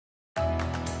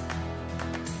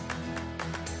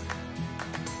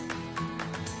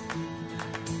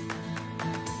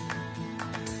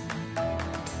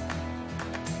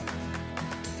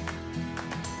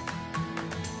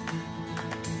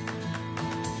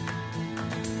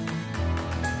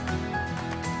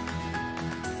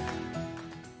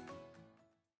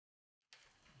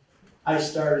I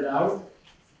started out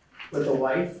with a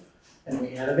wife and we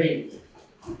had a baby.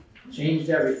 Changed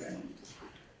everything.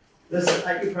 This,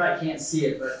 you probably can't see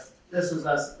it, but this was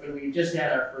us when we just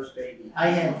had our first baby. I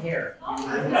had hair. I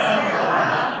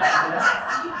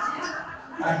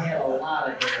had a lot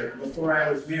of hair. Before I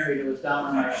was married, it was down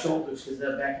on my shoulders because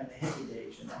they're back in the hippie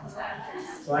days, you know.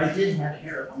 So I did have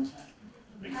hair at one time.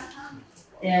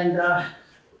 And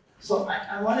so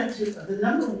I wanted to, the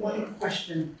number one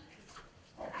question,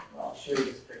 well, I'll show you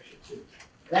this picture too.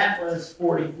 That was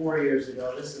 44 years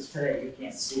ago. This is today. You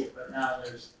can't see it, but now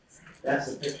that's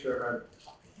a picture of our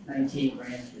 19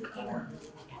 grandkids born.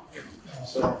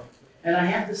 So, and I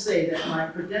have to say that my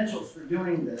credentials for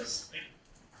doing this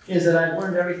is that I've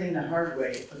learned everything the hard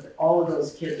way, but all of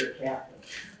those kids are Catholic.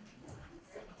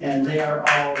 And they are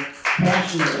all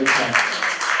passionately Catholic.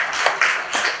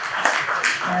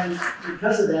 And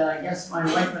because of that, I guess my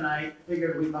wife and I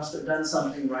figured we must have done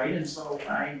something right, and so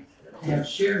I have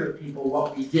shared with people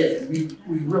what we did. And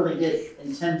we really did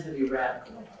intend to be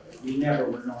radical. We never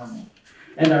were normal.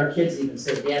 And our kids even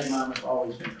say, Dad and Mom have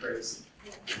always been crazy.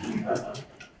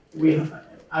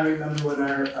 I remember when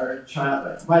our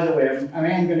child, by the way, I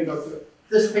am going to go through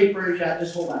this paper,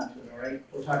 just hold on to it, all right?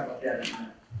 We'll talk about that in a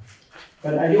minute.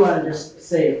 But I do want to just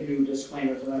say a few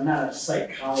disclaimers. I'm not a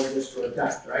psychologist or a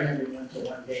doctor. I never went to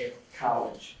one day of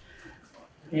college.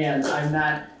 And I'm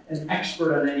not an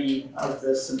expert on any of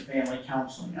this in family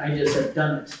counseling. I just have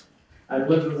done it. I've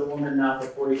lived with a woman now for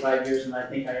 45 years, and I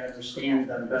think I understand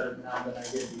them better now than I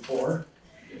did before.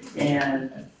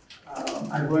 And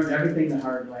I've learned everything the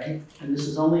hard way, and this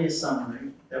is only a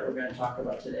summary that we're going to talk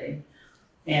about today.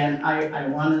 And I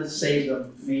want to save the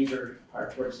major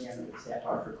part towards the end of this half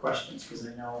hour for questions, because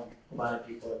I know a lot of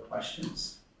people have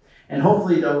questions. And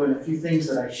hopefully, though, in a few things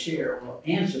that I share, we'll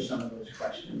answer some of those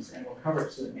questions, and we'll cover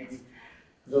it so that maybe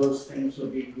those things will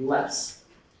be less.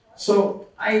 So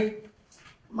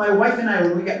my wife and I,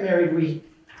 when we got married,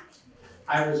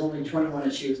 I was only 21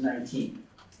 and she was 19.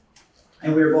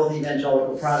 And we were both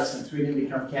evangelical Protestants. We didn't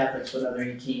become Catholics for another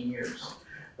 18 years.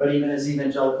 But even as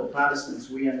evangelical Protestants,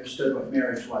 we understood what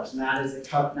marriage was. Not as a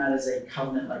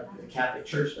covenant like the Catholic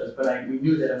Church does, but we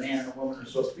knew that a man and a woman are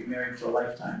supposed to be married for a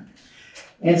lifetime.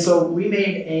 And so we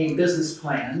made a business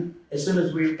plan as soon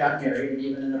as we got married, and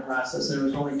even in the process, and there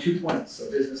was only 2 points of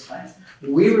business plan.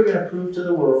 We were going to prove to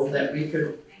the world that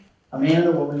a man and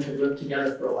a woman could live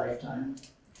together for a lifetime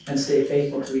and stay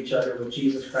faithful to each other with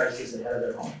Jesus Christ as the head of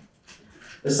their home.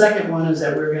 The second one is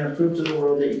that we're going to prove to the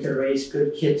world that you can raise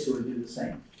good kids who would do the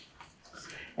same.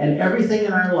 And everything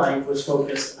in our life was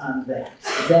focused on that.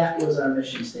 That was our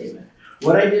mission statement.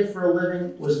 What I did for a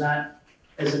living was not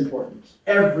as important.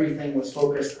 Everything was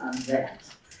focused on that.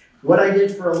 What I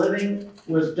did for a living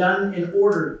was done in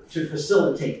order to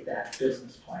facilitate that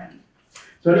business plan.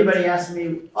 So anybody asks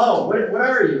me, oh, what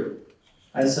are you?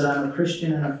 I said, I'm a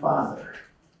Christian and a father.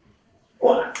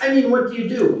 Well, I mean, what do you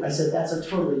do? I said, that's a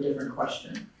totally different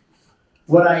question.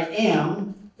 What I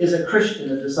am is a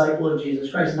Christian, a disciple of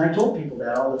Jesus Christ. And I told people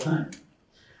that all the time.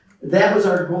 That was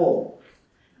our goal.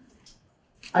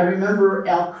 I remember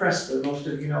Al Cresta. Most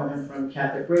of you know him from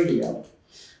Catholic radio.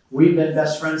 We've been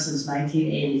best friends since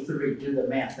 1983. Do the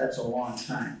math. That's a long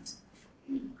time.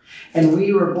 And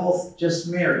we were both just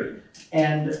married.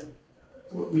 And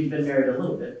we've been married a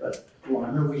little bit, but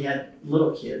longer. We had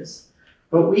little kids.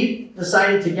 But we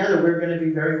decided together we were going to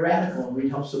be very radical and we'd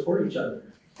help support each other.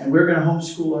 And we were going to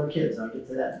homeschool our kids. I'll get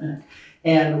to that in a minute.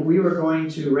 And we were going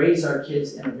to raise our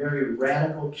kids in a very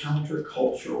radical,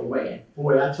 countercultural way.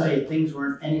 Boy, I'll tell you, things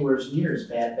weren't anywhere near as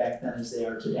bad back then as they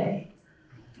are today.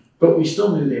 But we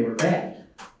still knew they were bad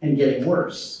and getting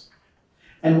worse.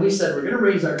 And we said, we're going to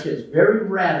raise our kids very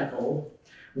radical.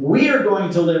 We are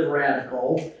going to live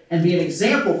radical and be an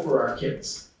example for our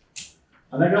kids.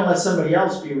 I'm not going to let somebody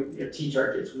else teach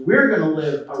our kids. We're going to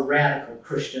live a radical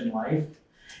Christian life,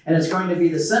 and it's going to be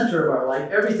the center of our life.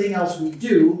 Everything else we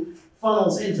do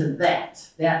funnels into that.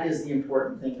 That is the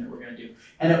important thing that we're going to do.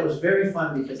 And it was very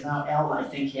fun because now Al, I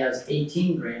think, has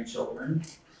 18 grandchildren,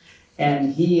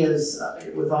 and he is,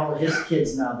 with all of his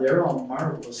kids now, they're all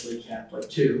marvelously Catholic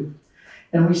too.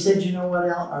 And we said, you know what,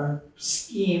 Al, our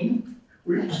scheme,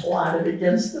 we plotted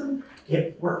against them.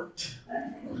 It worked.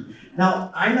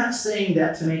 Now, I'm not saying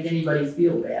that to make anybody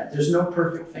feel bad. There's no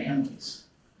perfect families.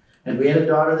 And we had a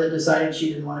daughter that decided she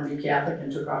didn't want to be Catholic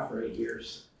and took off for 8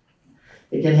 years.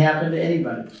 It can happen to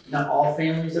anybody. Now, all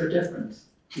families are different.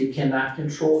 You cannot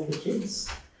control the kids.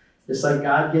 Just like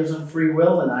God gives them free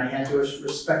will, and I had to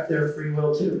respect their free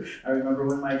will too. I remember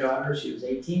when my daughter, she was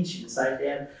 18, she decided,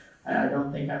 Dad, I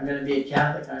don't think I'm gonna be a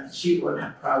Catholic. What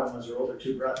her problem was her older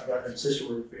two brother and sister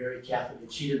were very Catholic,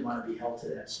 and she didn't want to be held to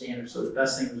that standard. So the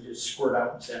best thing was just squirt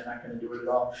out and say, I'm not gonna do it at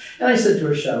all. And I said to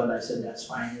her, shut it. I said, that's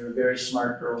fine. You're a very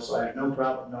smart girl, so I have no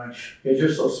problem knowing, because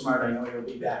you're so smart, I know you'll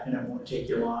be back and it won't take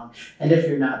you long. And if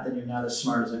you're not, then you're not as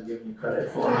smart as I'm giving you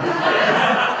credit for.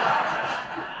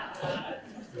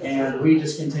 And we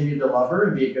just continued to love her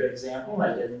and be a good example.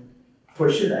 I didn't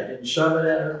push it, I didn't shove it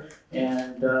at her.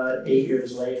 And 8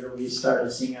 years later, we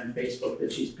started seeing on Facebook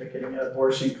that she's picketing at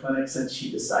abortion clinics, and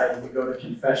she decided to go to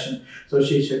confession so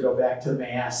she should go back to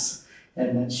Mass.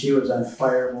 And then she was on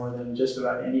fire more than just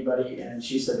about anybody, and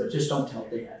she said, but just don't tell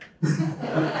Dad.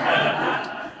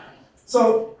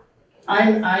 So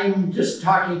I'm just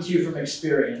talking to you from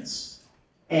experience,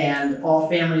 and all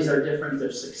families are different.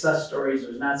 There's success stories,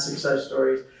 there's not success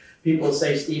stories. People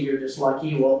say, Steve, you're just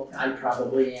lucky. Well, I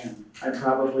probably am. I'm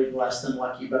probably blessed and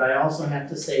lucky, but I also have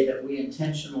to say that we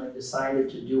intentionally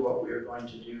decided to do what we were going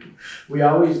to do. We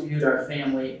always viewed our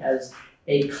family as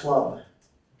a club.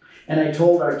 And I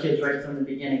told our kids right from the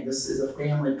beginning, this is a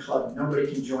family club.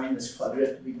 Nobody can join this club. You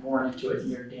have to be born into it, and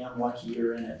you're damn lucky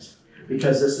you're in it.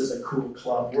 Because this is a cool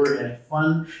club. We're gonna have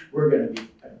fun. We're gonna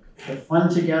have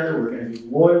fun together. We're gonna be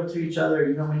loyal to each other.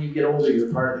 Even when you get older,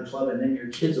 you're part of the club, and then your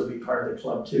kids will be part of the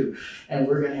club too. And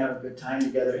we're gonna have a good time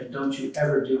together. And don't you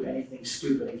ever do anything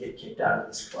stupid and get kicked out of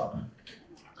this club.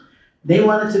 They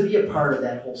wanted to be a part of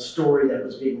that whole story that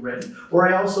was being written. Or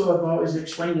I also have always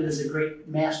explained it as a great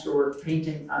masterwork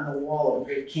painting on the wall of a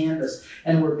great canvas,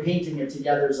 and we're painting it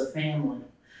together as a family.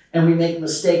 And we make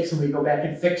mistakes and we go back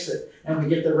and fix it. And we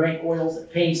get the right oils and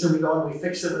paints and we go and we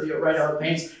fix it with the right oil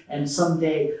paints. And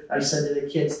someday, I said to the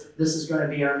kids, this is going to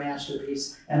be our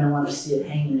masterpiece, and I want to see it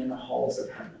hanging in the halls of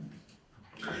heaven.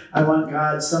 I want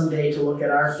God someday to look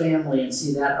at our family and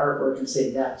see that artwork and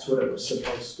say, that's what it was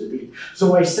supposed to be.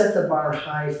 So I set the bar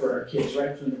high for our kids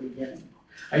right from the beginning.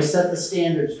 I set the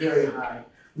standards very high.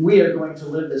 We are going to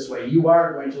live this way. You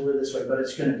are going to live this way, but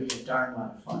it's going to be a darn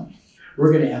lot of fun.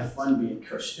 We're going to have fun being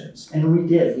Christians. And we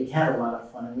did. We had a lot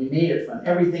of fun, and we made it fun.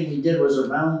 Everything we did was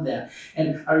around that.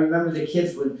 And I remember the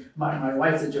kids, when my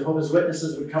wife, the Jehovah's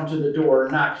Witnesses, would come to the door or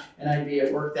knock, and I'd be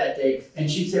at work that day, and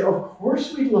she'd say, of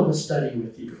course we'd love a study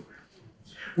with you.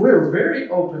 We're very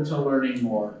open to learning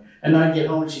more. And I'd get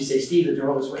home, and she'd say, Steve, the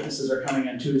Jehovah's Witnesses are coming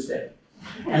on Tuesday.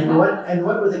 And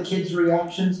what were the kids'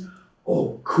 reactions?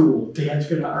 Oh, cool, Dad's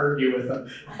going to argue with them.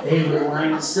 They would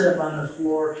line and sit up on the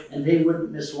floor, and they wouldn't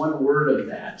miss one word of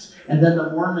that. And then the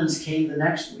Mormons came the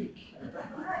next week.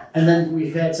 And then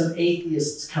we've had some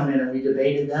atheists come in, and we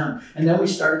debated them. And then we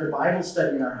started a Bible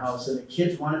study in our house, and the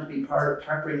kids wanted to be part of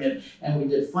preparing it, and we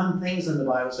did fun things in the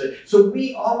Bible study. So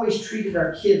we always treated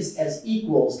our kids as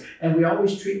equals, and we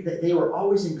always treated that they were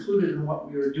always included in what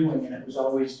we were doing, and it was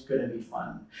always going to be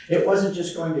fun. It wasn't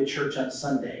just going to church on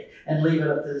Sunday and leave it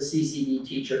up to the CCD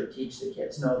teacher to teach the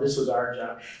kids. No, this was our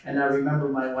job. And I remember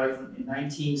my wife in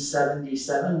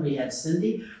 1977, we had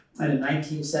Cindy, and in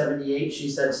 1978, she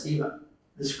said, Steve,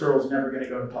 this girl's never going to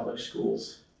go to public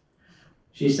schools.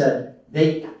 She said,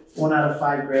 1 out of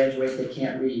 5 graduate, they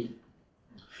can't read.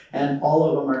 And all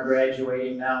of them are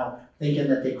graduating now thinking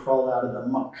that they crawled out of the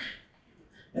muck.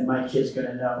 And my kid's going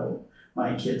to know,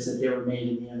 my kids, that they were made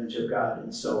in the image of God.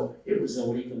 And so it was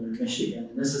illegal in Michigan.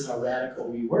 And this is how radical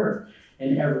we were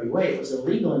in every way. It was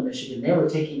illegal in Michigan. They were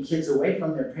taking kids away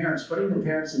from their parents, putting the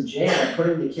parents in jail, and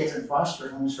putting the kids in foster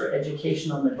homes for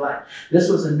educational neglect. This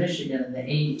was in Michigan in the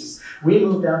 80s. We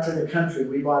moved out to the country.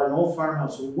 We bought an old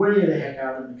farmhouse way the heck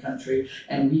out in the country,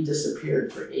 and we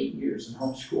disappeared for 8 years and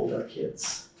homeschooled our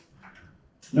kids.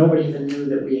 Nobody even knew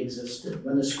that we existed.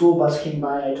 When the school bus came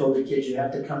by, I told the kids, you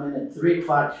have to come in at 3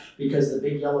 o'clock because the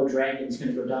big yellow dragon's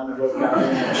going to go down the road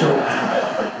gathering the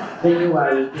children. They knew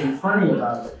I was being funny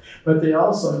about it, but they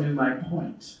also knew my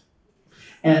point.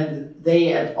 And they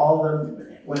had all of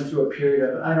them went through a period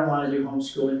of, I don't want to do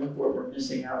homeschooling, look what we're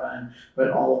missing out on,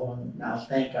 but all of them now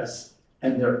thank us,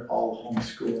 and they're all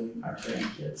homeschooling our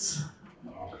grandkids.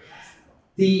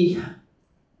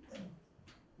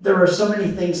 There are so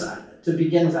many things. To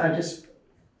begin with,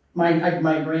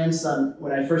 my grandson,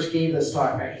 when I first gave this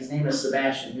talk, his name is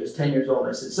Sebastian, he was 10 years old.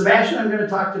 I said, Sebastian, I'm going to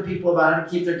talk to people about how to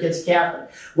keep their kids Catholic.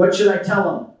 What should I tell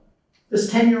them?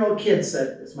 This 10-year-old kid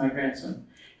said, it's my grandson,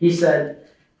 he said,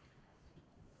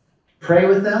 pray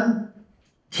with them,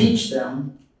 teach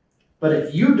them, but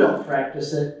if you don't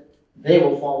practice it, they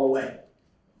will fall away.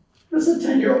 This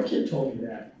 10-year-old kid told me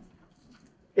that.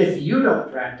 If you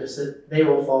don't practice it, they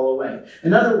will fall away.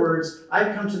 In other words,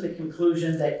 I've come to the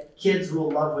conclusion that kids will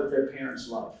love what their parents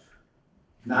love.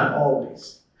 Not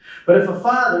always. But if a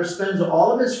father spends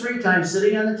all of his free time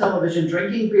sitting on the television,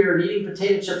 drinking beer, and eating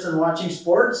potato chips and watching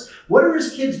sports, what are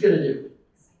his kids going to do?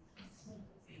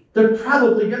 They're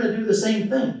probably going to do the same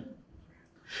thing.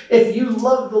 If you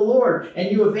love the Lord and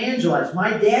you evangelize,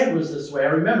 my dad was this way. I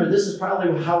remember this is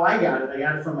probably how I got it. I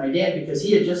got it from my dad because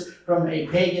he had just, from a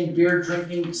pagan, beer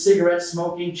drinking, cigarette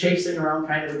smoking, chasing around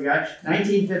kind of a guy.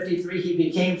 1953, he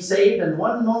became saved, and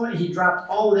one moment he dropped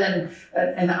all of that,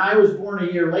 and I was born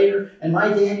a year later, and my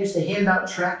dad used to hand out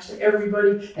tracts to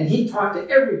everybody, and he talked to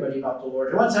everybody about the Lord.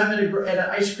 And one time at an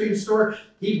ice cream store,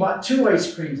 he bought 2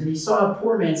 ice creams, and he saw a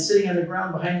poor man sitting on the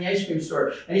ground behind the ice cream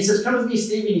store. And he says, "Come with me,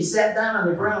 Stevie." And he sat down on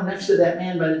the ground next to that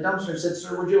man by the dumpster and said,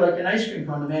 "Sir, would you like an ice cream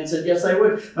cone?" The man said, "Yes, I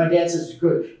would." My dad says,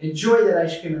 "Good. Enjoy that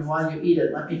ice cream, and while you eat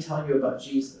it, let me tell you about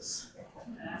Jesus."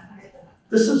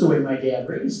 This is the way my dad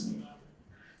raised me.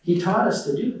 He taught us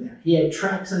to do that. He had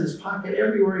tracts in his pocket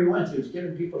everywhere he went. He was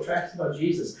giving people tracts about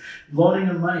Jesus, loaning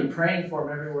them money, praying for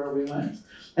them everywhere we went.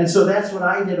 And so that's what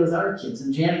I did with our kids.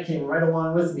 And Janet came right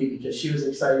along with me because she was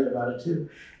excited about it too.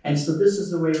 And so this is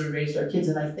the way we raised our kids.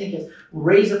 And I think it's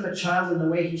raise up a child in the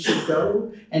way he should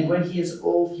go, and when he is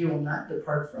old, he will not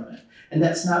depart from it. And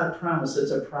that's not a promise,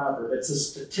 it's a proverb. It's a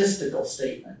statistical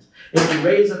statement. If you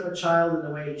raise up a child in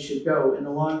the way he should go, in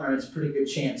the long run, it's a pretty good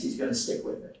chance he's going to stick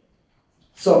with it.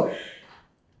 So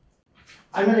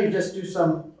I'm going to just do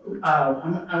some,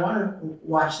 I want to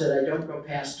watch that I don't go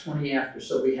past 20 after,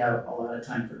 so we have a lot of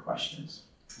time for questions.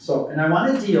 So, and I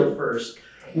want to deal first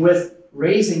with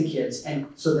raising kids and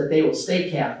so that they will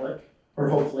stay Catholic, or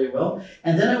hopefully will.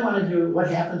 And then I want to do what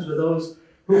happens with those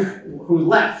who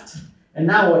left. And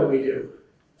now what do?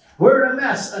 We're in a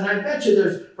mess. And I bet you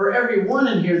there's, for every one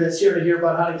in here that's here to hear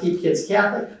about how to keep kids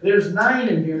Catholic, there's 9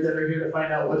 in here that are here to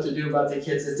find out what to do about the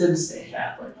kids that didn't stay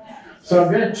Catholic. So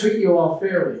I'm going to treat you all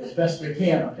fairly as best we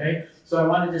can, okay? So I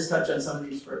want to just touch on some of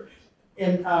these first.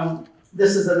 And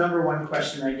this is the number one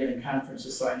question I get in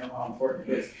conferences, so I know how important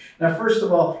it is. Now, first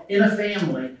of all, in a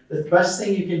family, the best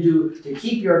thing you can do to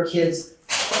keep your kids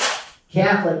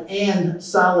Catholic and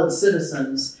solid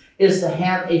citizens is to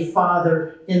have a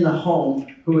father in the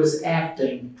home who is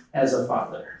acting as a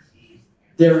father.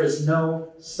 There is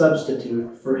no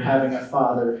substitute for having a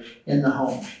father in the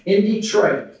home. In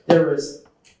Detroit, there is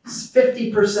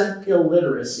 50%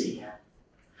 illiteracy.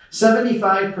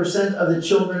 75% of the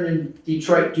children in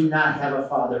Detroit do not have a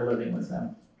father living with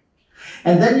them.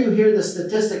 And then you hear the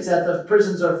statistics that the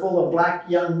prisons are full of black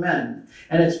young men.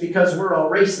 And it's because we're all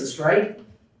racist, right?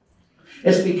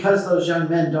 It's because those young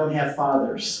men don't have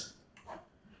fathers.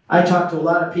 I talk to a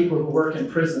lot of people who work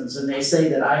in prisons, and they say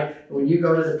that when you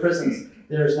go to the prisons,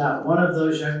 there's not one of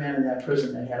those young men in that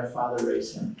prison that had a father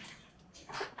raise him.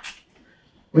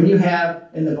 When you have,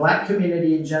 in the black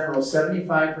community in general,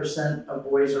 75% of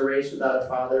boys are raised without a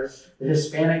father. The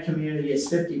Hispanic community is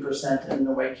 50%, and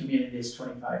the white community is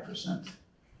 25%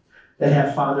 that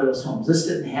have fatherless homes. This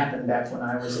didn't happen back when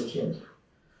I was a kid.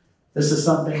 This is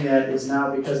something that is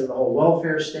now, because of the whole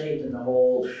welfare state and the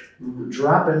whole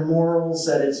drop in morals,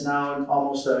 that it's now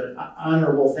almost an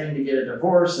honorable thing to get a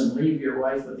divorce and leave your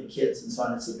wife with the kids and so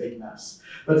on. It's a big mess.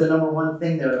 But the number one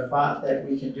thing that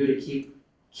we can do to keep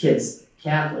kids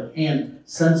Catholic and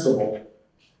sensible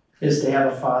is to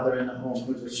have a father in the home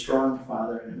who's a strong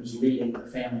father and who's leading the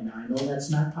family. Now, I know that's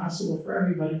not possible for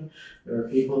everybody. There are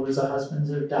people whose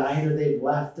husbands have died or they've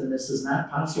left, and this is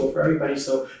not possible for everybody.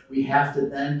 So we have to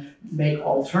then make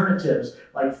alternatives,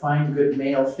 like find good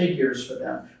male figures for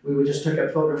them. We just took a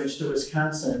pilgrimage to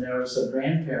Wisconsin, and there were some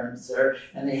grandparents there,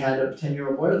 and they had a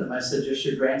 10-year-old boy with them. I said, "Just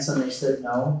your grandson?" They said,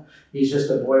 "No, he's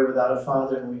just a boy without a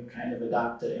father, and we've kind of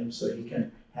adopted him so he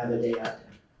can have a day out."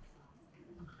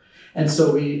 And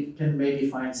so we can maybe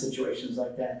find situations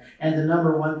like that. And the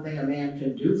number one thing a man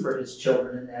can do for his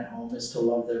children in that home is to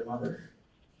love their mother.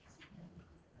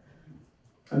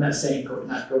 I'm not saying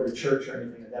not go to church or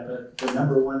anything like that, but the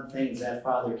number one thing that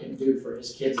father can do for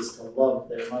his kids is to love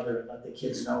their mother and let the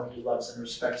kids know he loves and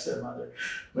respects their mother.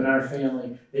 When our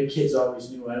family, the kids always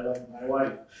knew I loved my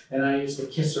wife. And I used to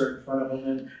kiss her in front of them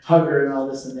and hug her and all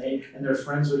this, and their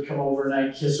friends would come over and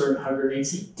I'd kiss her and hug her, and they'd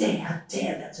say, Dad,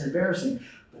 that's embarrassing.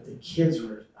 But the kids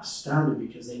were astounded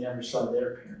because they never saw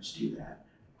their parents do that.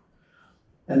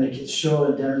 And the kids show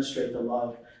and demonstrate the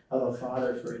love of a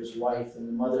father for his wife and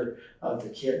the mother of the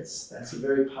kids. That's a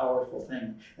very powerful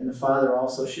thing. And the father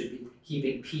also should be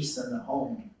keeping peace in the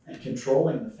home and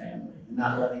controlling the family and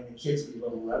not letting the kids be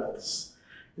little rebels.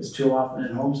 Because too often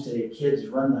in homes today, kids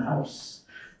run the house.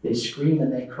 They scream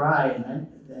and they cry, and then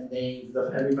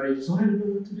everybody just, I don't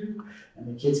know what to do.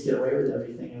 And the kids get away with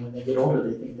everything. And when they get older,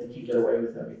 they think they can get away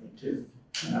with everything too.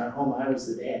 In our home, I was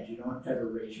the dad. You don't ever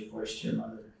raise your voice to your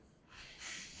mother.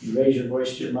 You raise your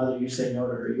voice to your mother, you say no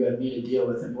to her, you have me to deal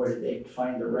with, and boy, did they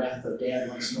find the wrath of dad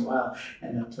once in a while,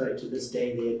 and they'll tell you to this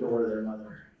day they adore their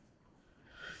mother.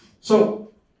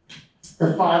 So,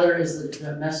 the father is the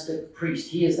domestic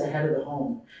priest. He is the head of the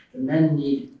home. The men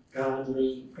need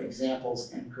godly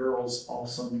examples, and girls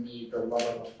also need the love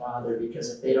of a father, because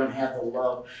if they don't have the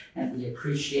love and the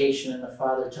appreciation and the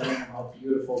father telling them how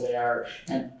beautiful they are,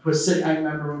 and I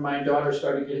remember when my daughter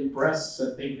started getting breasts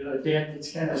and thinking, Dad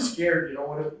gets kind of scared,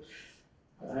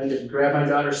 I just grab my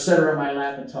daughter, sit her on my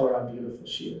lap, and tell her how beautiful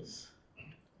she is.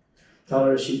 Tell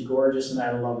her she's gorgeous and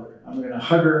I love her. I'm going to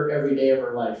hug her every day of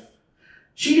her life.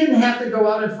 She didn't have to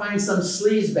go out and find some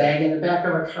sleaze bag in the back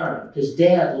of a car, because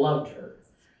Dad loved her.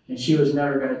 And she was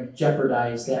never going to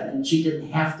jeopardize that. And she didn't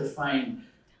have to find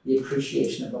the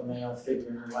appreciation of a male figure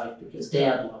in her life, because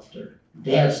Dad loved her.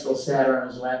 Dad still sat her on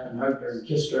his lap and hugged her and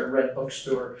kissed her and read books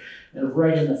to her, and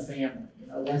right in the family.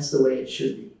 That's the way it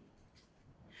should be.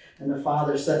 And the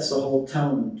father sets the whole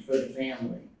tone for the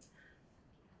family.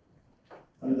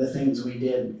 One of the things we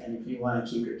did, and if you want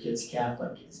to keep your kids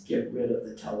Catholic, is get rid of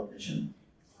the television.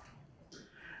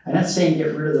 I'm not saying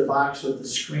get rid of the box with the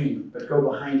screen, but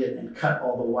go behind it and cut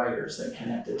all the wires that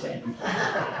connect it to anything.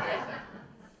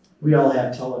 We all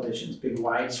have televisions, big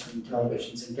widescreen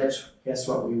televisions, and guess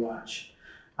what we watch?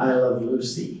 I Love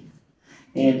Lucy,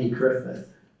 Andy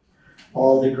Griffith,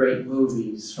 all the great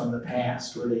movies from the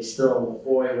past where a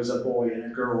boy was a boy and a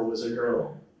girl was a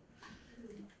girl.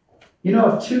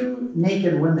 If two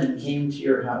naked women came to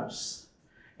your house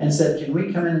and said, "Can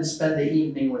we come in and spend the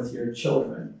evening with your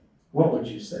children?" what would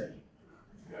you say?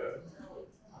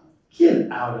 Get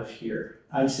out of here.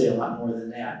 I'd say a lot more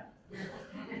than that.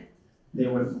 They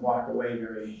wouldn't walk away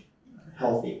very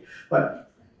healthy.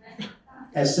 But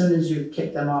as soon as you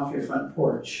kick them off your front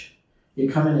porch, you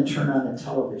come in and turn on the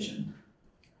television.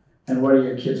 And what are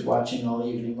your kids watching all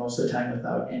evening, most of the time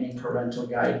without any parental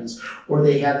guidance? Or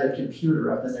they have their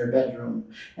computer up in their bedroom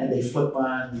and they flip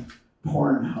on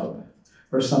Pornhub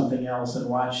or something else and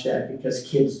watch that, because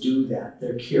kids do that.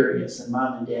 They're curious, and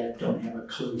mom and dad don't have a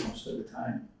clue most of the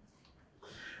time.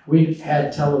 We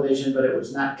had television, but it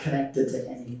was not connected to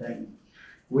anything.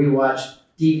 We watched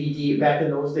DVD. Back in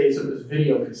those days, it was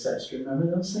video cassettes. Do you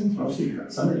remember those things? Most of you,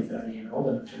 some of you aren't even old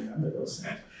enough to remember those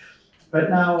things. But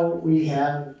now we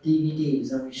have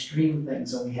DVDs, and we stream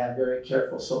things, and we have very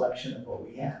careful selection of what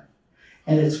we have.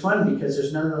 And it's fun because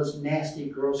there's none of those nasty,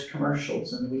 gross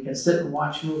commercials, and we can sit and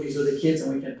watch movies with the kids,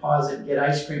 and we can pause it and get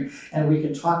ice cream, and we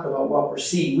can talk about what we're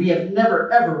seeing. We have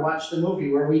never, ever watched a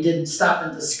movie where we didn't stop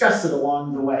and discuss it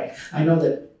along the way. I know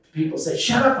that people say,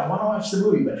 "Shut up, I want to watch the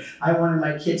movie," but I wanted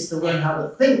my kids to learn how to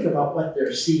think about what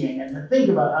they're seeing and to think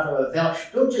about how to evaluate.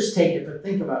 Don't just take it, but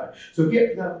think about it. So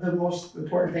the most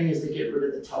important thing is to get rid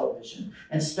of the television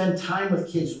and spend time with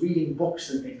kids reading books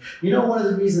and things. One of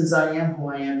the reasons I am who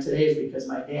I am today is because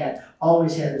my dad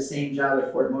always had the same job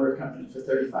at Ford Motor Company for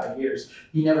 35 years.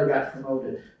 He never got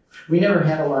promoted. We never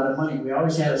had a lot of money. We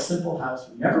always had a simple house.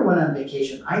 We never went on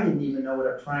vacation. I didn't even know what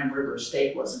a prime river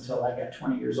steak was until I got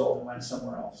 20 years old and went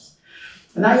somewhere else.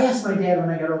 And I asked my dad when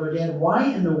I got older, "Dad, why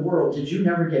in the world did you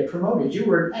never get promoted? You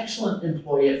were an excellent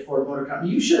employee at Ford Motor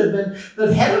Company. You should have been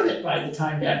the head of it by the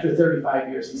time after 35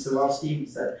 years. He said, "Well, Steve," he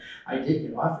said, "I did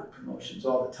get offered promotions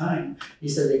all the time." He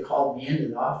said, "They called me into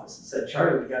the office and said,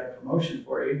 'Charlie, we got a promotion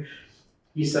for you.'"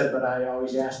 He said, "But I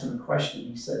always asked him a question."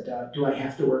 He said, "Do I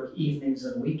have to work evenings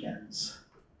and weekends?"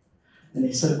 And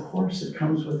they said, "Of course, it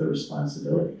comes with a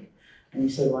responsibility." And he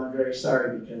said, "Well, I'm very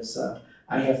sorry, because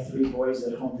I have 3 boys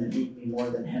at home that need me more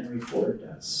than Henry Ford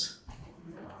does."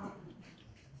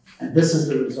 And this is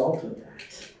the result of that.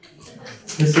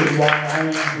 This is why I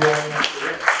am growing up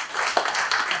today.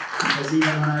 Because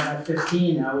even when I was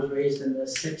 15, I was raised in the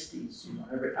 60s.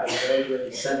 I graduated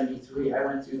in 73. I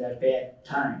went through that bad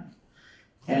time.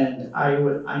 And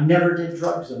I never did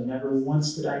drugs, though. Never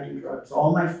once did I do drugs.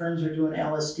 All my friends are doing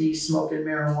LSD, smoking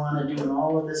marijuana, doing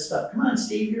all of this stuff. "Come on,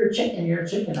 Steve, you're a chicken, you're a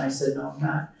chicken." I said, "No, I'm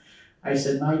not." I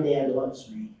said, "My dad loves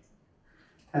me,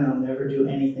 and I'll never do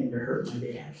anything to hurt my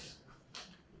dad."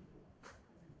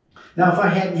 Now, if I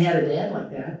hadn't had a dad like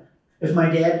that, if my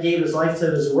dad gave his life to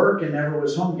his work and never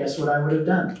was home, guess what I would have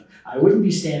done? I wouldn't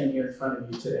be standing here in front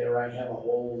of you today, or I'd have a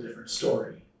whole different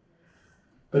story.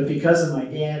 But because of my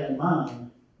dad and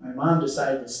mom, my mom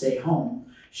decided to stay home.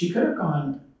 She could have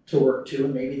gone to work too,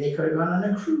 and maybe they could have gone on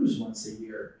a cruise once a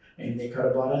year. Maybe they could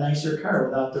have bought a nicer car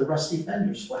without the rusty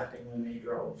fenders flapping when they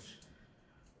drove.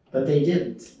 But they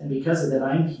didn't. And because of that,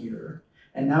 I'm here.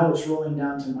 And now it's rolling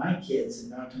down to my kids and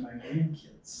now to my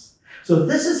grandkids. So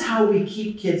this is how we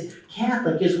keep kids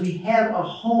Catholic, is we have a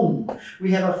home.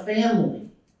 We have a family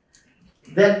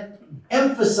that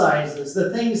emphasizes the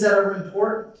things that are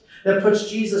important, that puts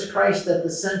Jesus Christ at the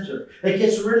center, that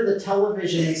gets rid of the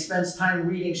television and spends time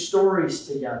reading stories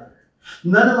together.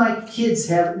 None of my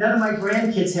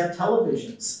grandkids have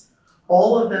televisions.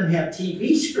 All of them have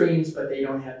TV screens, but they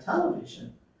don't have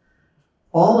television.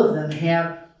 All of them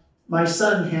have, my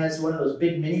son has one of those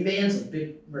big minivans, the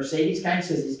big Mercedes kinds,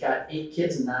 because he's got 8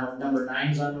 kids and now number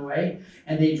 9's on the way.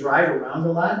 And they drive around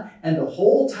a lot. And the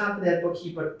whole top of that book,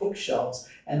 he put bookshelves,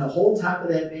 and the whole top of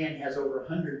that van has over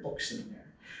 100 books in there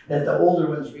that the older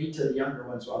ones read to the younger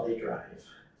ones while they drive.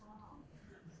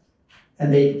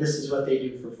 And this is what they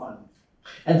do for fun.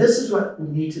 And this is what we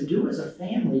need to do as a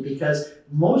family, because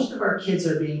most of our kids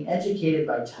are being educated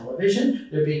by television,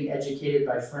 they're being educated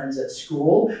by friends at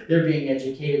school, they're being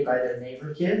educated by their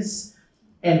neighbor kids,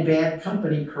 and bad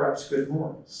company corrupts good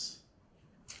morals.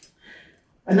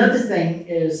 Another thing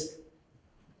is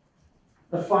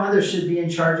the father should be in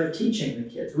charge of teaching the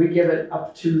kids. We give it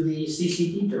up to the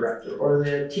CCD director or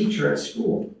the teacher at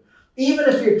school. Even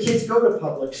if your kids go to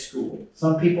public school,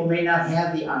 some people may not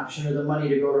have the option or the money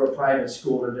to go to a private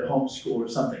school or to homeschool or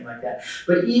something like that.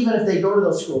 But even if they go to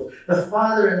those schools, the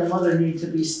father and the mother need to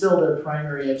be still their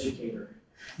primary educator.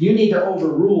 You need to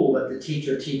overrule what the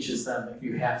teacher teaches them if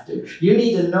you have to. You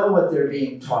need to know what they're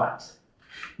being taught.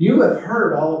 You have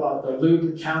heard all about the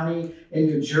Loudoun County in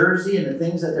New Jersey and the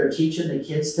things that they're teaching the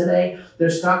kids today.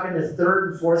 They're talking to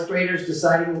 3rd and 4th graders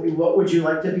deciding, what would you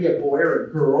like to be, a boy or a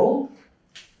girl?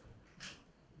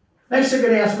 Next, they're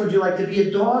going to ask, would you like to be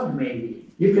a dog, maybe?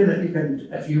 You can,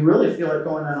 if you really feel like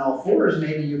going on all fours,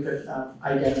 maybe you could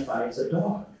identify as a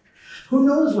dog. Who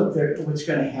knows what's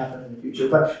going to happen in the future?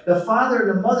 But the father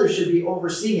and the mother should be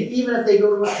overseeing it, even if they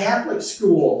go to a Catholic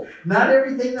school. Not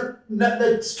everything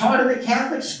that's taught in the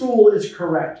Catholic school is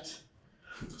correct.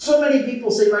 So many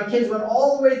people say, my kids went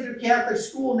all the way through Catholic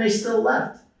school and they still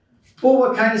left. Well,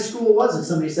 what kind of school was it?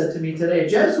 Somebody said to me today, a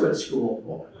Jesuit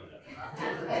school.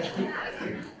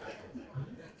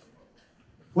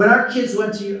 When our kids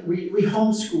went to, we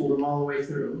homeschooled them all the way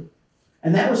through.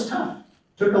 And that was tough.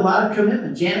 Took a lot of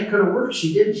commitment. Janet could have worked.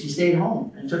 She didn't. She stayed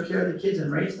home and took care of the kids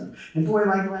and raised them. And boy, am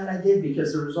I glad I did,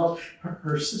 because the result,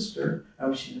 her sister,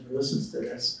 oh, she never listens to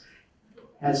this,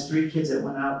 has 3 kids that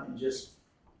went out and just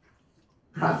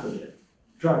profited.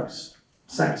 Drugs,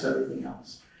 sex, everything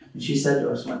else. And she said to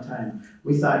us one time,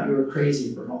 we thought you were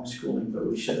crazy for homeschooling, but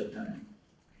we should have done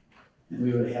it. And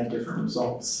we would have had different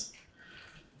results.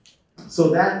 So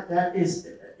that is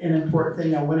an important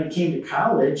thing. Now, when it came to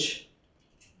college,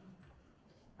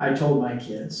 I told my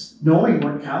kids, knowing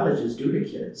what colleges do to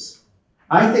kids,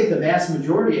 I think the vast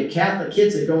majority of Catholic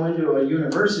kids that go into a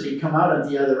university come out at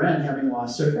the other end having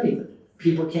lost their faith.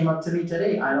 People came up to me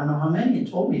today, I don't know how many, and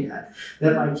told me that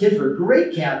my kids were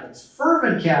great Catholics,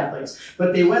 fervent Catholics,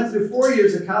 but they went through 4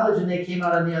 years of college and they came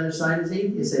out on the other side as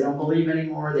atheists. They don't believe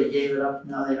anymore, they gave it up,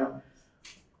 now they don't.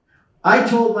 I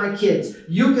told my kids,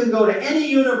 you can go to any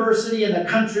university in the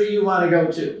country you want to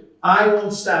go to. I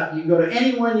won't stop you. You can go to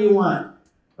anyone you want,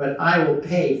 but I will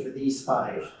pay for these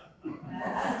 5.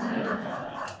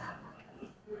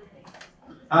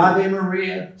 Ave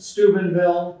Maria,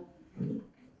 Steubenville.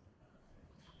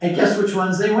 And guess which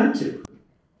ones they went to?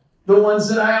 The ones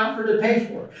that I offered to pay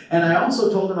for. And I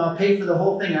also told them I'll pay for the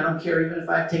whole thing. I don't care, even if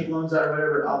I have to take loans out or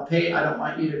whatever, I'll pay. I don't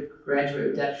want you to graduate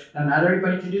with debt. Now, not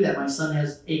everybody can do that. My son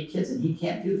has 8 kids and he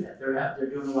can't do that. They're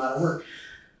doing a lot of work.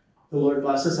 The Lord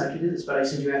bless us, I can do this, but I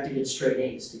said you have to get straight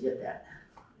A's to get that.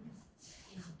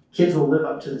 Kids will live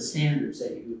up to the standards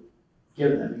that you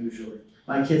give them usually.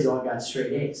 My kids all got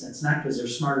straight A's. And it's not because they're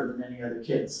smarter than any other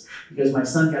kids. Because my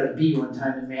son got a B one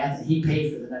time in math and he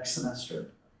paid for the next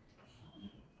semester.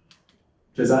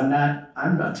 Because I'm not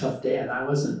a tough dad. Dad,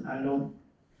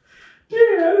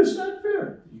 it's not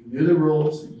fair. You knew the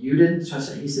rules. You didn't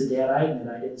trust it. He said, Dad, I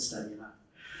admit I didn't study enough.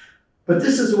 But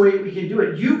this is the way we can do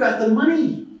it. You got the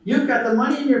money. You've got the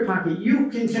money in your pocket. You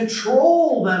can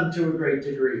control them to a great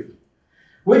degree.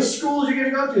 Which schools you're going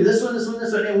to go to? This one, this one,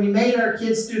 this one. And we made our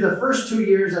kids do the first 2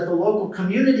 years at the local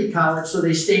community college so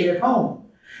they stayed at home.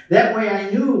 That way I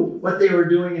knew what they were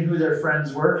doing and who their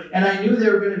friends were, and I knew they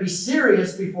were going to be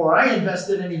serious before I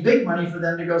invested any big money for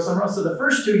them to go somewhere else. So the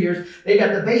first 2 years, they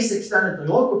got the basics done at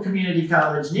the local community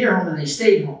college near home, and they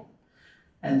stayed home.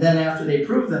 And then after they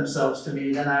proved themselves to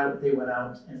me, then they went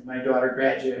out, and my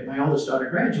oldest daughter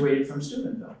graduated from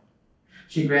Steubenville.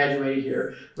 She graduated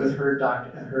here with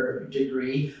her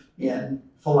degree in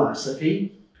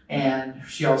philosophy, and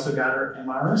she also got her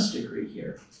MRS degree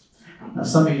here. Now,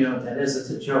 some of you know what that is. It's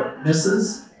a joke.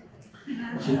 Mrs.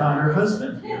 She found her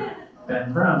husband here,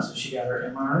 Ben Brown, so she got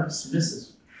her MRS,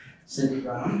 Mrs. Cindy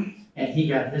Brown, and he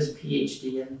got his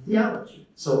PhD in theology.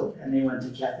 So, and they went to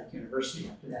Catholic University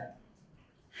after that.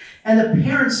 And the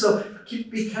parents, so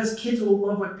because kids will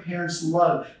love what parents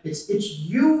love, it's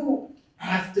you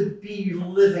have to be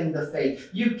living the faith.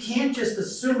 You can't just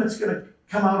assume it's going to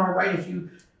come out all right if you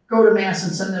go to Mass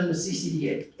and send them to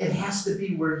CCD. It has to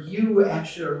be where you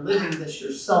actually are living this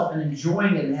yourself and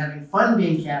enjoying it and having fun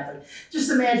being Catholic.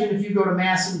 Just imagine if you go to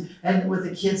Mass and with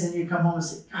the kids and you come home and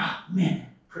say, oh man,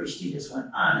 priest, he just went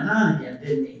on and on again,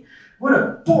 didn't he? What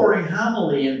a boring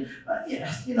homily. And,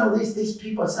 these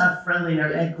people, it's not friendly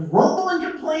and grumble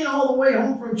and complain all the way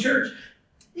home from church.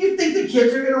 You think the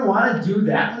kids are going to want to do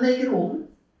that when they get older?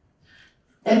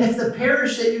 And if the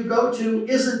parish that you go to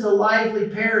isn't a lively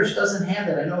parish, doesn't have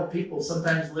it. I know people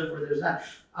sometimes live where there's not.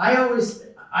 I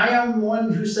am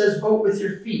one who says vote with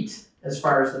your feet as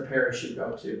far as the parish you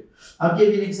go to. I'll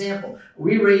give you an example.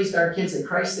 We raised our kids at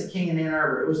Christ the King in Ann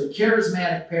Arbor. It was a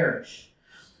charismatic parish.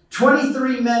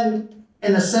 23 men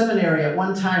in the seminary at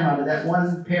one time out of that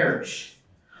one parish.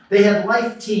 They had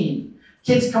life team.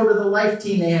 Kids go to the life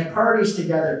team. They had parties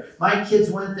together. My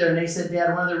kids went there and they said,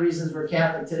 Dad, one of the reasons we're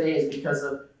Catholic today is because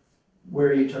of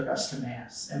where you took us to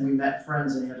Mass. And we met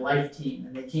friends and had life team.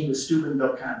 And they came to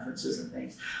Steubenville conferences and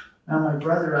things. Now my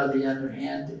brother, on the other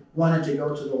hand, wanted to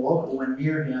go to the local one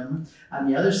near him on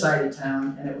the other side of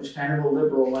town. And it was kind of a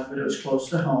liberal one, but it was close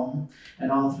to home.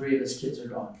 And all three of his kids are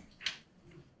gone.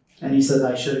 And he said,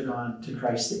 I should have gone to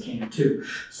Christ the King too.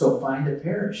 So find a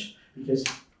parish, because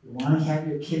you want to have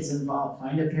your kids involved.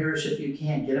 Find a parish if you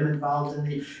can. Get them involved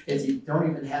if you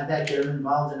don't even have that, get them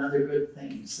involved in other good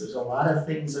things. There's a lot of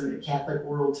things in the Catholic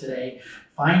world today.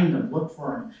 Find them, look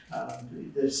for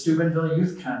them. The Steubenville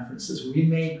youth conferences, we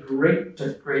made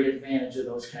took great advantage of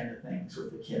those kind of things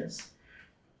with the kids.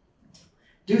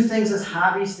 Do things as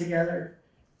hobbies together.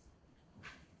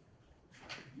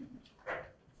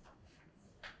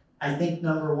 I think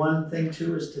number one thing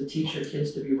too is to teach your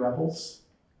kids to be rebels.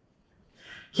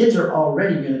 Kids are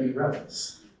already going to be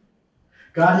rebels.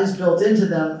 God has built into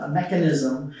them a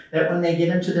mechanism that when they get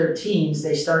into their teens,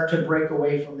 they start to break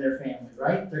away from their family,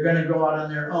 right? They're going to go out on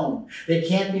their own. They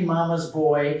can't be mama's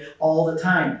boy all the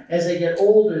time. As they get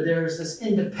older, there's this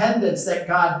independence that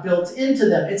God built into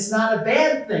them. It's not a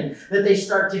bad thing that they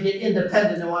start to get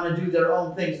independent and want to do their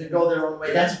own things and go their own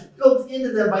way. That's built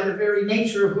into them by the very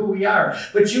nature of who we are.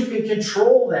 But you can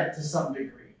control that to some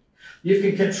degree. You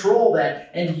can control that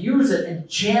and use it and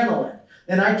channel it.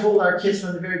 And I told our kids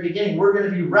from the very beginning, we're going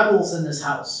to be rebels in this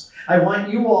house. I want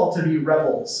you all to be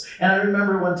rebels. And I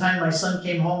remember one time my son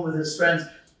came home with his friends,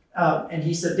 and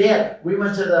he said, Dad, we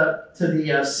went to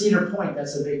the Cedar Point.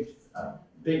 That's a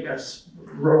big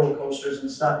roller coasters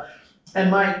and stuff. And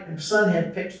my son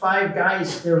had picked 5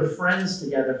 guys, they were friends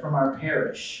together from our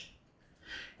parish.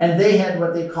 And they had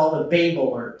what they called a babe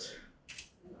alert.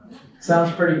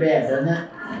 Sounds pretty bad, doesn't it?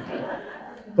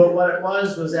 But what it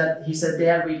was that he said,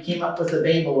 Dad, we came up with a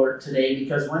babe alert today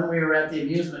because when we were at the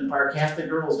amusement park, half the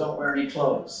girls don't wear any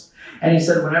clothes. And he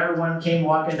said, whenever one came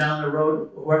walking down the road,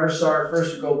 whoever saw her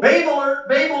first would go, babe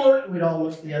alert, and we'd all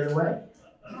look the other way.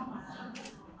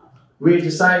 We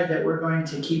decided that we're going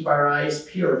to keep our eyes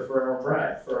pure for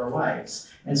our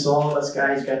wives. And so all of us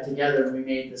guys got together and we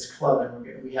made this club,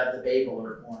 and we had the babe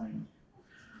alert warning.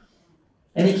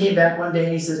 And he came back one day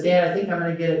and he says, Dad, I think I'm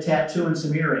going to get a tattoo and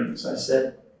some earrings. I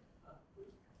said,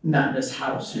 not in this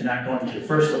house, you're not going to,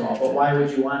 first of all, but why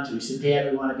would you want to? He said, Dad,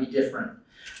 we want to be different.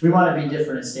 We want to be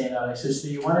different and stand out. I said, so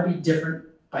you want to be different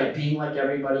by being like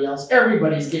everybody else?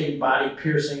 Everybody's getting body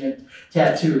piercing and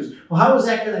tattoos. Well, how is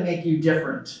that going to make you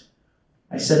different?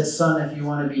 I said, son, if you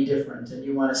want to be different and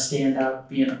you want to stand out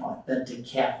being an authentic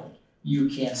Catholic, you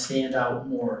can't stand out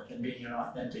more than being an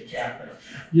authentic Catholic.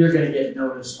 You're going to get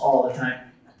noticed all the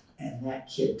time. And that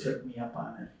kid took me up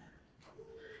on it.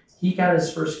 He got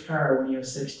his first car when he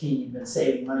was 16. He'd been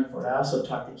saving money for it. I also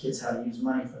taught the kids how to use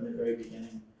money from the very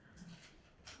beginning.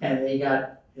 And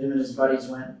him and his buddies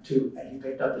went to, and he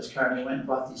picked up his car and he went and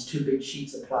bought these 2 big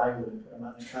sheets of plywood and put them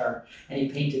on the car. And he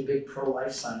painted big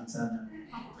pro-life signs on them.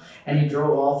 And he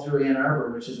drove all through Ann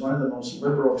Arbor, which is one of the most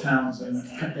liberal towns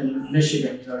in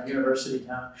Michigan, university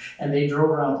town. And they drove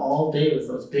around all day with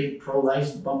those big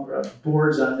pro-life bumper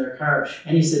boards on their car.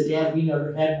 And he said, Dad, we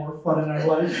never had more fun in our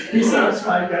life. He said, that's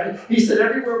my guy. He said,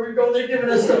 everywhere we go, they're giving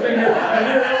us the finger. And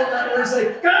they're all down there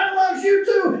saying, God loves you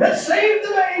too. And save the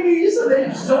babies. And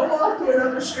they zone off to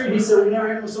another street. He said, we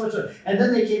never had so much fun. And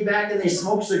then they came back and they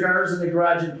smoked cigars in the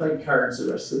garage and played cards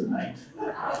the rest of the night.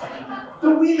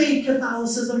 But we made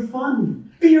Catholicism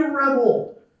fun. Be a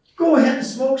rebel. Go ahead and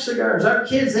smoke cigars. Our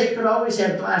kids, they could always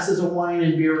have glasses of wine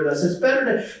and beer with us. It's better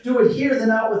to do it here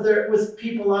than out with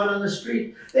people out on the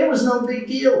street. There was no big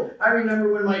deal. I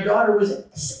remember when my daughter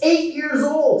was 8 years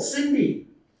old, Cindy.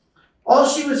 All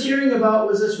she was hearing about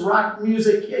was this rock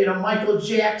music, Michael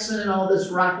Jackson and all this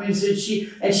rock music.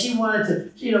 She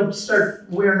wanted to, start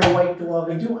wearing a white glove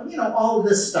and doing, all of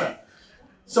this stuff.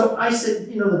 So I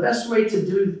said, the best way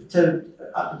to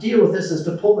deal with this is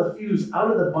to pull the fuse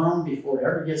out of the bomb before it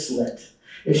ever gets lit.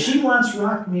 If she wants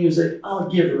rock music, I'll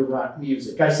give her rock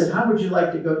music. I said, how would you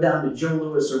like to go down to Joe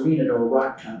Louis Arena to a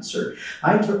rock concert?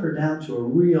 I took her down to a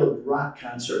real rock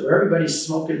concert where everybody's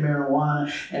smoking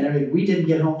marijuana and everything. We didn't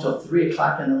get home till 3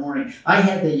 o'clock in the morning. I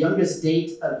had the youngest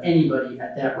date of anybody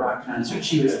at that rock concert.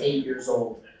 She was 8 years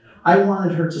old. I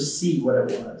wanted her to see what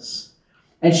it was.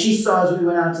 And she saw as we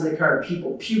went out to the car,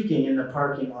 people puking in the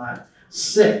parking lot,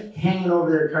 sick, hanging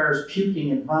over their cars,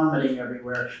 puking and vomiting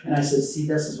everywhere. And I said, see,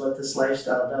 this is what this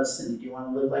lifestyle does, Cindy. Do you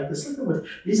want to live like this?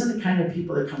 These are the kind of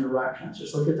people that come to rock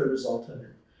concerts. Look at the result of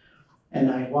it.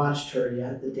 And I watched her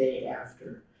the day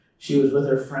after. She was with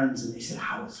her friends, and they said,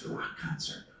 how was the rock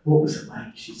concert? What was it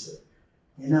like? She said,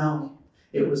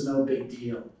 it was no big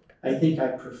deal. I think I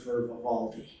prefer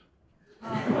Vivaldi.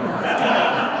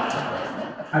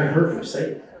 I heard her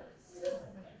say that.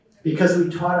 Because we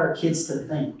taught our kids to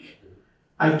think.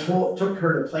 I took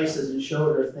her to places and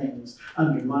showed her things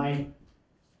under my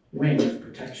wing of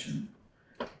protection.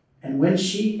 And when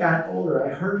she got older, I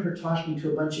heard her talking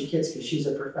to a bunch of kids because she's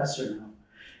a professor now.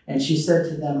 And she said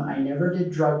to them, I never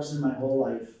did drugs in my whole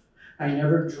life. I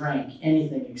never drank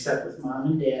anything except with mom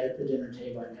and dad at the dinner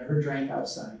table. I never drank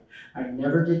outside. I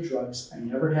never did drugs. I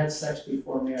never had sex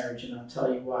before marriage, and I'll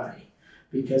tell you why.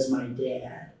 Because my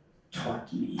dad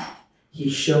taught me. He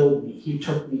showed me. He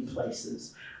took me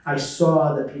places. I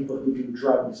saw the people who do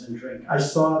drugs and drink. I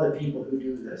saw the people who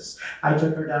do this. I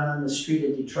took her down on the street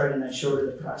in Detroit and I showed her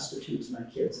the prostitutes, my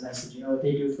kids. And I said, you know what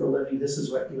they do for a living? This is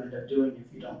what you end up doing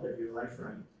if you don't live your life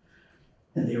right.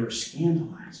 And they were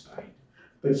scandalized by it.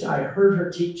 But I heard her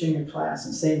teaching a class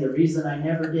and saying the reason I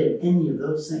never did any of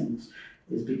those things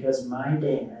is because my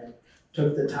dad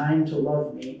took the time to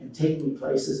love me and take me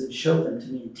places and show them to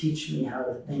me and teach me how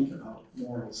to think about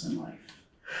morals in life.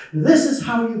 This is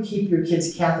how you keep your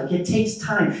kids Catholic. It takes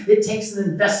time. It takes an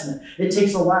investment. It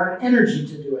takes a lot of energy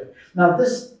to do it. Now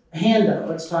this handout,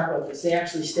 let's talk about this. They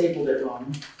actually stapled it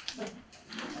wrong.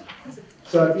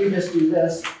 So if you just do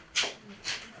this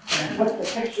and put the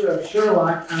picture of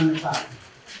Sherlock on the top.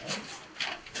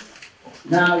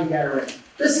 Now you got it right.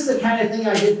 This is the kind of thing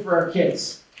I did for our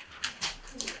kids.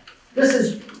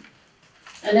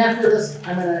 And after this,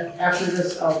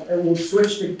 we'll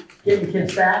switch to getting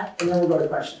kids back, and then we'll go to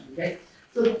questions, okay?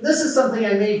 So this is something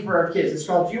I made for our kids. It's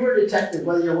called You Are a Detective,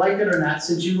 whether you like it or not,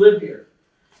 since you live here.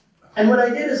 And what I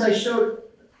did is I showed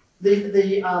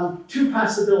the two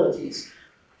possibilities.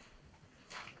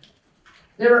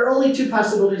 There are only two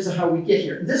possibilities of how we get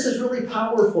here. This is really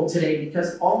powerful today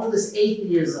because all of this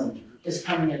atheism is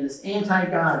coming in, this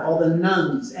anti-God, all the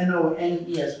nuns,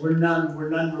 N-O-N-E-S, we're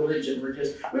non-religion,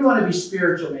 we want to be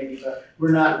spiritual maybe, but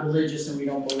we're not religious and we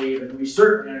don't believe, and we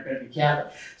certainly aren't going to be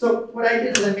Catholic. So what I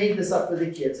did is I made this up for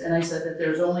the kids, and I said that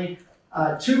there's only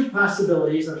two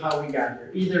possibilities of how we got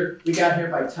here. Either we got here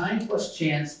by time plus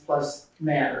chance plus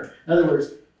matter. In other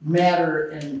words, matter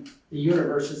in the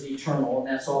universe is eternal, and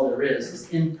that's all there is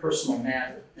impersonal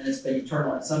matter. And it's been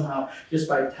eternal, and somehow, just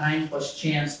by time plus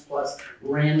chance plus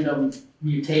random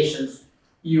mutations,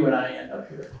 you and I end up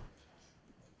here.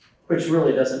 Which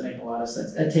really doesn't make a lot of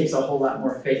sense. It takes a whole lot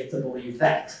more faith to believe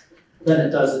that than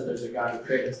it does that there's a God who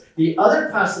created us. The other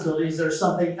possibility is there's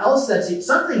something else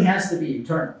something has to be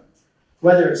eternal.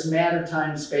 Whether it's matter,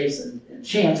 time, space, and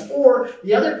chance, or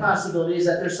the other possibility is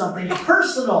that there's something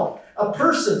personal, a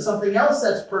person, something else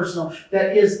that's personal,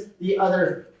 that is the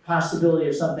other possibility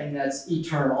of something that's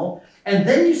eternal. And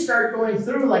then you start going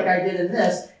through like I did in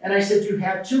this, and I said you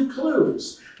have two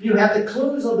clues. You have the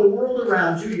clues of the world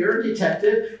around you. You're a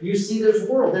detective. You see there's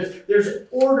world. There's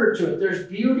order to it. There's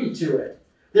beauty to it.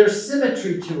 There's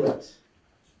symmetry to it.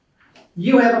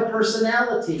 You have a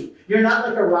personality. You're not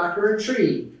like a rock or a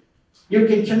tree. You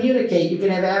can communicate. You can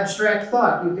have abstract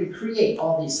thought. You can create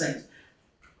all these things.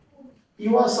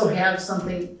 You also have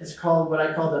something, it's called what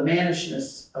I call the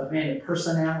mannishness of man,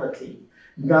 personality.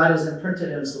 God has imprinted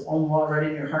his own law right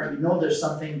in your heart. You know there's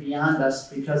something beyond us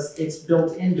because it's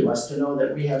built into us to know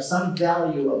that we have some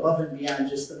value above and beyond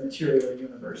just the material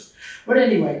universe. But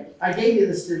anyway, I gave you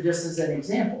this just as an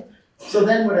example. So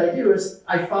then what I do is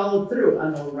I followed through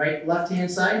on the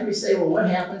left-hand side. We say, well, what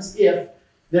happens if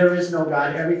There is no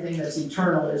God. Everything that's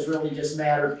eternal is really just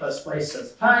matter plus place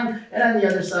plus time. And on the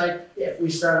other side, if we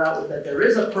start out with that there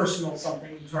is a personal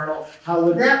something eternal, how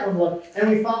would that one look? And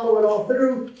we follow it all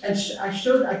through. And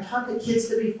I taught the kids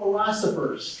to be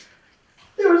philosophers.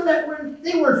 They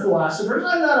weren't philosophers.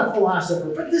 I'm not a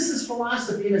philosopher, but this is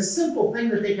philosophy and a simple thing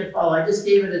that they can follow. I just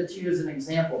gave it to you as an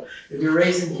example. If you're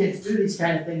raising kids, do these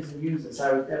kind of things and use this.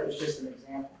 That was just an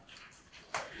example.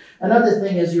 Another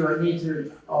thing is you need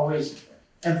to always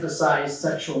emphasize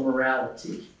sexual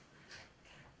morality.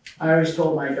 I always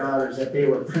told my daughters that they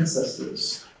were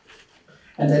princesses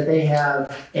and that they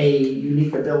have a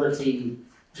unique ability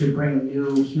to bring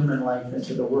new human life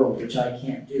into the world, which I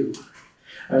can't do.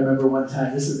 I remember one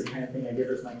time, this is the kind of thing I did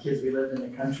with my kids. We lived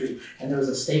in the country, and there was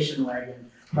a station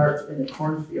wagon parked in the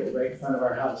cornfield right in front of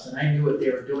our house, and I knew what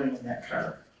they were doing in that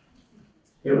car.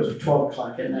 It was 12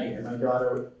 o'clock at night, and my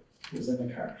daughter was in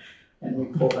the car. And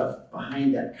we pulled up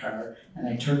behind that car, and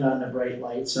I turned on the bright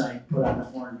lights, and I put on the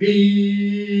horn,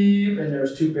 beep, and there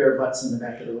was 2 bare butts in the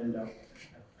back of the window.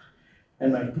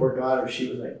 And my poor daughter, she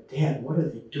was like, Dad, what are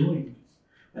they doing?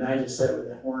 And I just sat with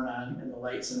the horn on and the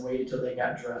lights and waited till they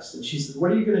got dressed. And she said,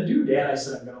 what are you going to do, Dad? I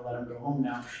said, I'm going to let them go home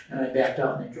now. And I backed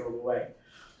out, and they drove away.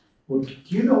 Well, do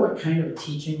you know what kind of a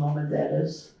teaching moment that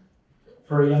is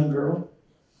for a young girl?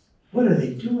 What are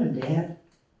they doing, Dad?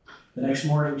 The next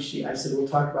morning, I said, we'll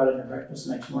talk about it in the breakfast.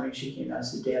 The next morning, she came out and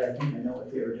said, Dad, I think I know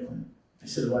what they were doing. I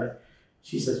said, what?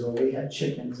 She says, well, we had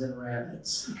chickens and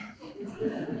rabbits.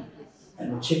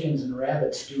 And the chickens and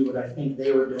rabbits do what I think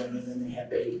they were doing, and then they had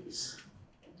babies.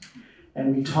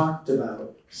 And we talked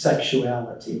about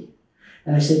sexuality.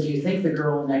 And I said, do you think the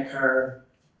girl in that car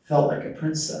felt like a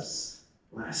princess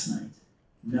last night?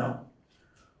 No.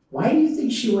 Why do you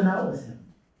think she went out with him?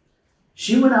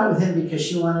 She went out with him because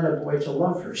she wanted a boy to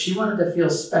love her. She wanted to feel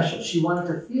special. She wanted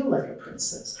to feel like a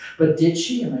princess. But did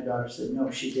she? And my daughter said,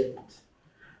 no, she didn't.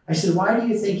 I said, why do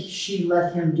you think she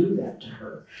let him do that to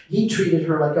her? He treated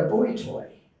her like a boy toy.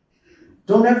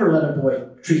 Don't ever let a boy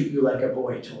treat you like a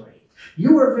boy toy.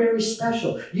 You are very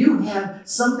special. You have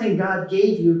something God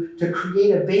gave you to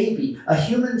create a baby, a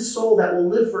human soul that will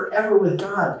live forever with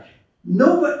God.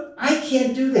 Nobody, I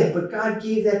can't do that, but God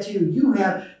gave that to you. You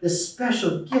have this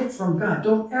special gift from God.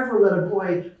 Don't ever let a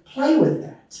boy play with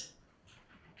that.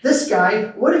 This guy,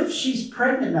 what if she's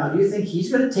pregnant now? Do you think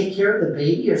he's going to take care of the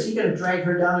baby, or is he going to drag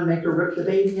her down and make her rip the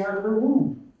baby out of her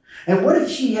womb? And what if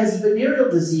she has venereal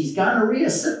disease,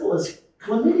 gonorrhea, syphilis,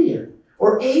 chlamydia,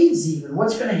 or AIDS even?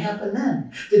 What's going to happen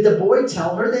then? Did the boy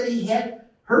tell her that he had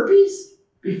herpes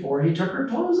before he took her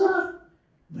clothes off?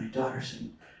 My daughter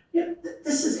said, yeah,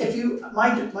 this is,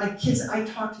 my kids, I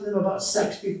talk to them about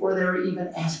sex before they were even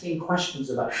asking questions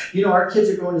about it. Our kids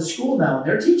are going to school now, and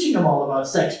they're teaching them all about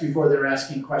sex before they're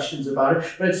asking questions about it,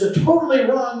 but it's a totally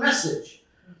wrong message.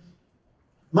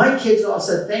 My kids all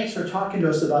said, thanks for talking to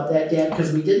us about that, Dad,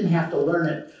 because we didn't have to learn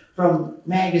it from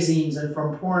magazines and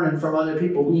from porn and from other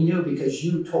people. We knew because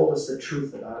you told us the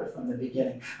truth about it from the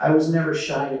beginning. I was never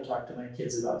shy to talk to my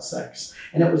kids about sex.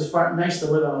 And it was nice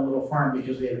to live on a little farm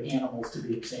because we have animals to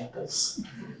be examples.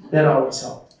 That always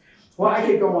helped. Well, I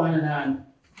could go on and on.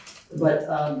 But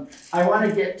I want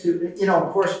to get to,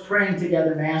 of course, praying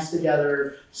together, Mass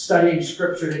together, studying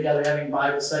Scripture together, having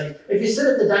Bible studies. If you sit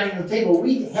at the dining room table,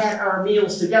 we had our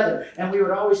meals together, and we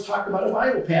would always talk about a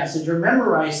Bible passage or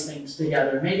memorize things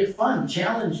together. Made it fun,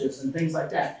 challenges, and things like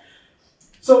that.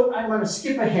 So I'm going to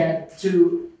skip ahead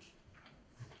to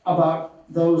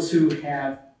about those who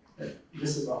have,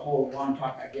 this is a whole long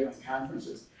talk I give on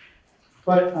conferences.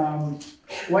 But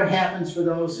what happens for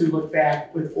those who look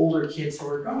back with older kids who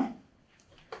are gone?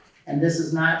 And this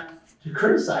is not to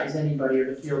criticize anybody or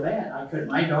to feel bad.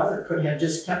 My daughter could have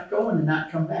just kept going and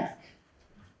not come back,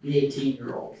 the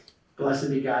 18-year-old. Blessed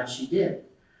be God, she did.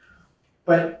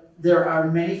 But there are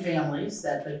many families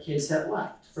that the kids have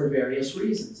left for various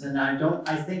reasons. And I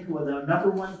think the number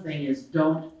one thing is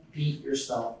don't beat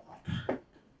yourself up.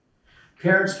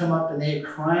 Parents come up and they're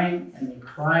crying, and they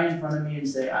cry in front of me and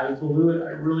say, I blew it, I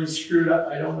really screwed up,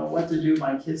 I don't know what to do,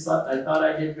 my kids left, I thought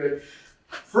I did good.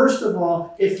 First of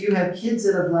all, if you have kids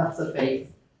that have left the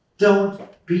faith, don't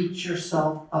beat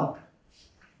yourself up.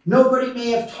 Nobody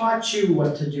may have taught you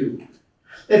what to do.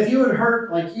 If you had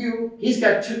heard, like he's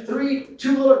got two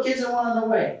little kids and one on the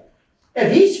way.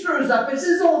 If he screws up, it's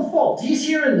his own fault. He's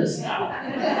hearing this now,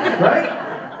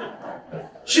 right?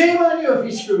 Shame on you if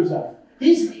he screws up.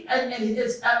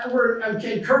 I'm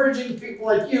encouraging people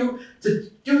like you to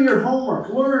do your homework,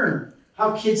 learn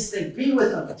how kids think, be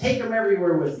with them, take them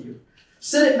everywhere with you.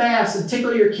 Sit at Mass and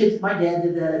tickle your kids. My dad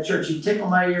did that at church. He'd tickle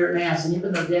my ear at Mass. And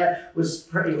even though Dad was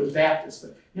Baptist,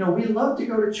 but we loved to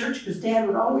go to church because Dad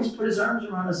would always put his arms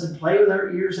around us and play with our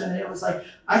ears. And it was like,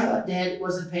 I thought Dad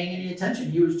wasn't paying any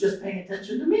attention. He was just paying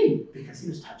attention to me because he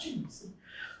was touching me.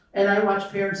 And I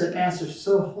watch parents at Mass are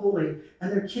so holy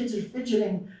and their kids are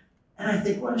fidgeting. And I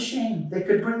think, what a shame. They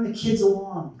could bring the kids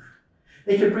along.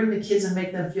 They could bring the kids and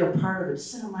make them feel part of it.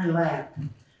 Sit on my lap.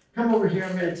 Come over here,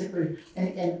 I'm going to tickle you.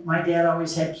 And my dad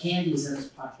always had candies in his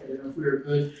pocket. And if we were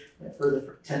good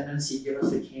for 10 minutes, he'd give us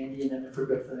the candy. And then if we're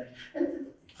good for the night. And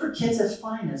for kids, that's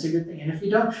fine. That's a good thing. And if you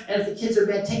don't, and if the kids are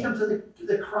bad, take them to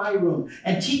the cry room.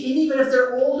 And even if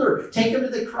they're older, take them to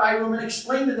the cry room and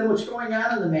explain to them what's going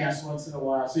on in the Mass once in a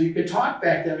while. So you could talk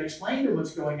back to them, explain to them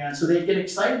what's going on so they get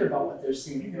excited about what they're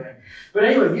seeing and doing. But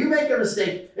anyway, if you make a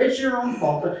mistake, it's your own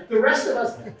fault. But the rest of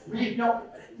us,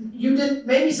 you didn't,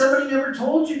 maybe somebody never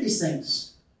told you these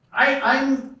things.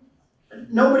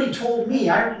 Nobody told me.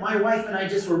 My wife and I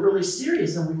just were really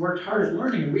serious and we worked hard at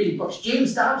learning and reading books.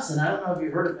 James Dobson, I don't know if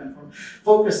you've heard of him, from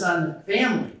Focus on the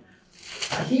Family.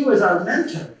 He was our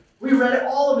mentor. We read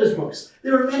all of his books.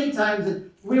 There were many times that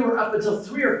we were up until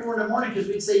 3 or 4 in the morning because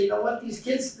we'd say, you know what, these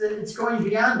kids, it's going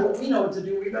beyond what we know what to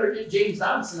do. We better get James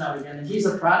Dobson out again. And he's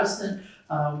a Protestant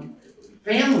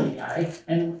family guy,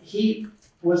 and he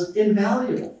was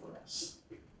invaluable for us.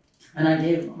 And I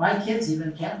gave my kids,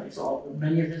 even Catholics,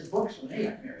 many of his books when they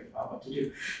got married about what to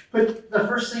do. But the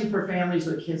first thing for families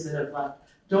with kids that have left,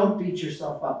 don't beat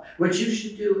yourself up. What you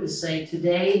should do is say,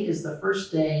 today is the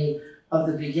first day of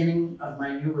the beginning of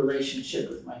my new relationship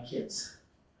with my kids.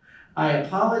 I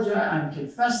apologize, I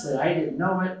confess that I didn't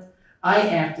know it. I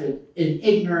acted in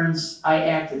ignorance, I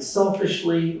acted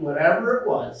selfishly, whatever it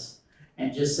was,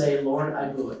 and just say, Lord, I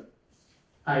blew it.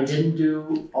 I didn't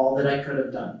do all that I could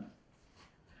have done.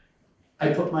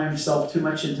 I put myself too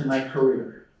much into my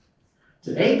career.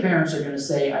 Today, parents are going to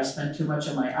say, I spent too much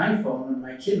on my iPhone when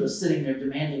my kid was sitting there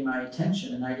demanding my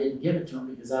attention and I didn't give it to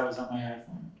him because I was on my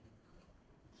iPhone.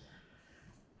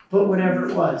 But whatever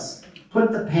it was,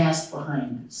 put the past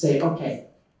behind. Say, okay,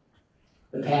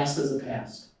 the past is the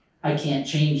past. I can't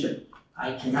change it.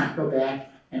 I cannot go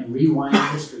back and rewind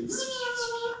history.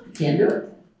 Can't do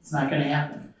it. It's not going to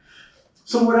happen.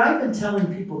 So what I've been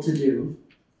telling people to do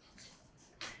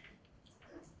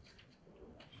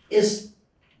is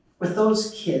with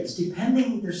those kids,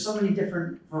 there's so many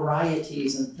different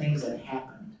varieties and things that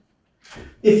happened.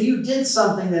 If you did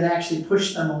something that actually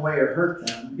pushed them away or hurt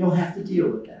them, you'll have to deal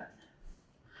with that.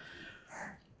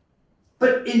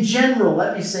 But in general,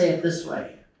 let me say it this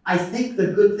way. I think the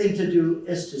good thing to do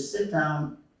is to sit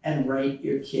down and write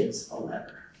your kids a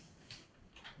letter.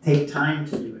 Take time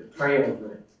to do it. Pray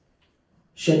over it.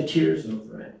 Shed tears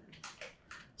over it.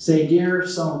 Say, dear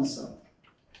so-and-so,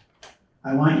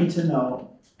 I want you to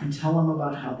know, and tell them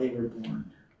about how they were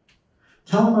born.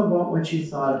 Tell them about what you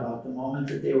thought about the moment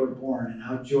that they were born and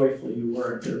how joyful you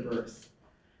were at their birth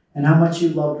and how much you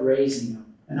loved raising them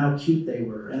and how cute they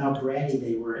were and how bratty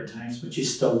they were at times, but you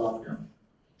still loved them.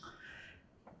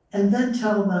 And then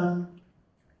tell them,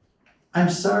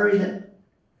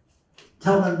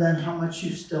 tell them then how much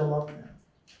you still love them.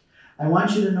 I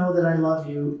want you to know that I love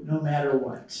you no matter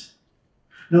what.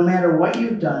 No matter what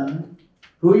you've done,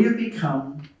 who you've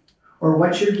become, or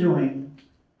what you're doing,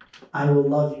 I will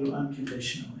love you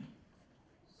unconditionally.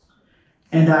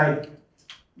 And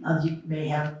you may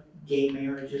have gay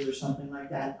marriages or something like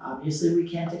that. Obviously, we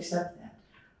can't accept that.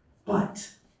 But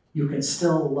you can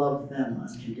still love them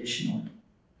unconditionally.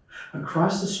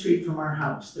 Across the street from our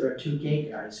house, there are 2 gay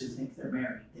guys who think they're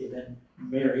married. They've been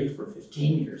married for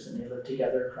 15 years and they live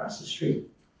together across the street.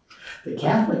 The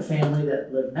Catholic family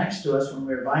that lived next to us when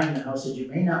we were buying the house said, you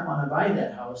may not want to buy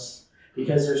that house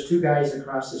because there's 2 guys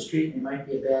across the street and they might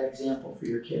be a bad example for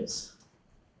your kids.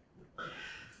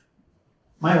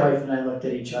 My wife and I looked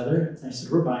at each other and I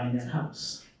said, we're buying that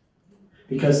house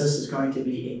because this is going to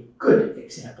be a good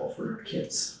example for our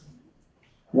kids.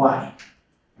 Why?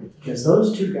 Because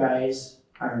those 2 guys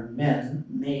are men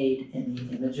made in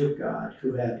the image of God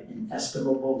who have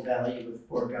inestimable value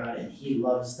before God, and He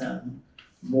loves them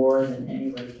more than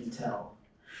anybody can tell.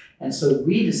 And so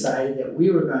we decided that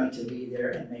we were going to be there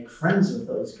and make friends with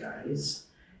those guys,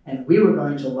 and we were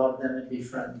going to love them and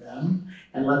befriend them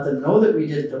and let them know that we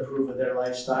didn't approve of their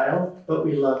lifestyle, but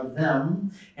we loved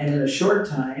them. And in a short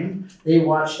time, they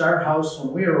watched our house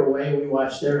when we were away, we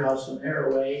watched their house when they were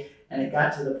away, and it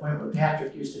got to the point where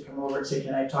Patrick used to come over and say,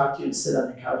 can I talk to you, and sit on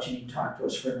the couch, and he'd talk to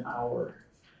us for an hour.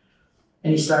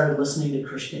 And he started listening to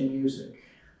Christian music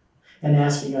and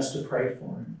asking us to pray for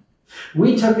him.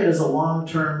 We took it as a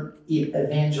long-term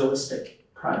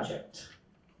evangelistic project.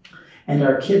 And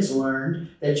our kids learned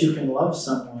that you can love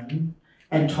someone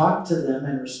and talk to them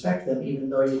and respect them even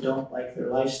though you don't like their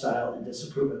lifestyle and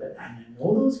disapprove of it. And I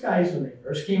know those guys, when they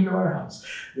first came to our house,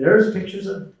 there's pictures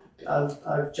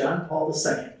of John Paul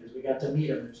II, because we got to meet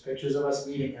him. There's pictures of us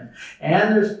meeting him.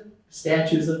 And there's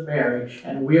statues of Mary.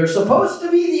 And we are supposed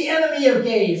to be the enemy of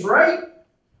gays, right?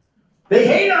 They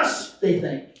hate us, they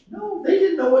think. No, they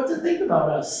didn't know what to think about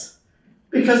us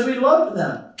because we loved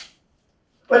them.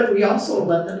 But we also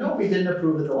let them know we didn't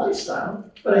approve of the lifestyle.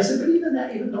 But I said, but even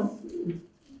that, even though,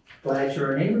 glad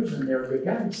you're our neighbors and they're good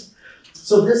guys.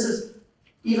 So this is,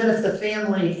 even if the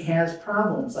family has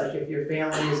problems, like if your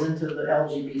family is into the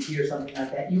LGBT or something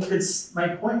like that, you could, my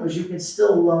point was you can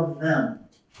still love them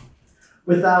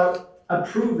without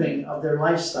approving of their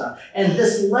lifestyle. And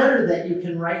this letter that you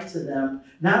can write to them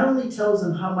not only tells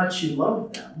them how much you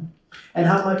love them and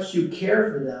how much you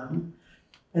care for them,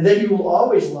 and that you will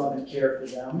always love and care for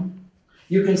them.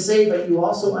 You can say, but you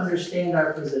also understand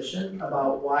our position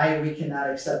about why we cannot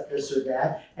accept this or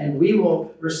that, and we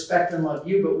will respect and love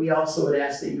you, but we also would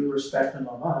ask that you respect and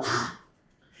love us.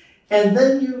 And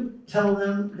then you tell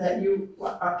them that you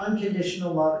are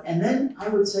unconditional love, and then I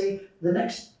would say the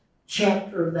next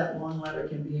chapter of that long letter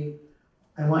can be,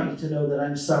 I want you to know that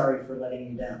I'm sorry for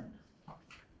letting you down.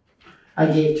 I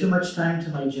gave too much time to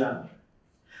my job.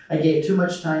 I gave too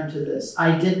much time to this.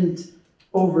 I didn't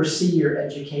oversee your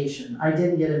education. I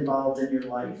didn't get involved in your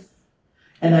life.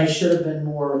 And I should have been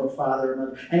more of a father and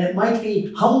mother. And it might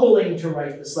be humbling to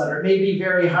write this letter. It may be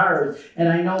very hard. And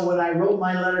I know when I wrote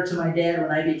my letter to my dad when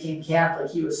I became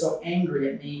Catholic, he was so angry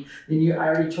at me. And I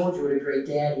already told you what a great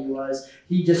dad he was.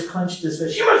 He just clenched his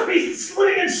fist. You must be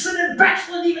living in sin and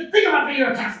backslid, even think about being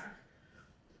a Catholic.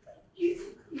 You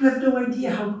have no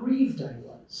idea how grieved I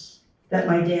was that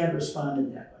my dad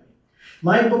responded that way.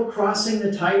 My book, Crossing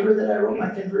the Tiber, that I wrote, my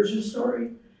conversion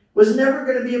story, was never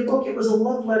going to be a book. It was a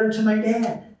love letter to my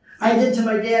dad. I did to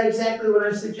my dad exactly what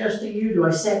I'm suggesting you do.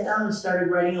 I sat down and started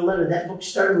writing a letter. That book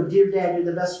started with, Dear Dad, you're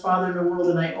the best father in the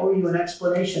world, and I owe you an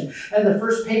explanation. And the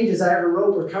first pages I ever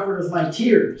wrote were covered with my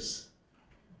tears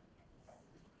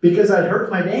because I'd hurt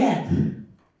my dad. And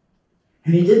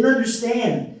he didn't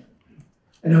understand.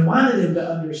 And I wanted him to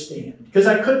understand because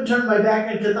I couldn't turn my back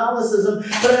on Catholicism,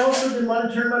 but I also didn't want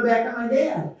to turn my back on my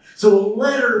dad. So a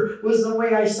letter was the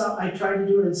way I tried to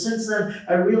do it. And since then,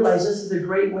 I realized this is a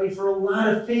great way for a lot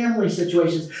of family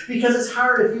situations because it's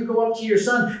hard if you go up to your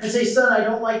son and say, son, I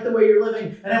don't like the way you're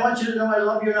living, and I want you to know I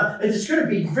love you enough. It's going to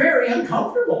be very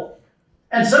uncomfortable.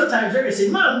 And sometimes they're going to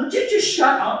say, Mom, would you just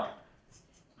shut up?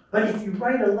 But if you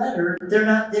write a letter, they're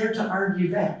not there to argue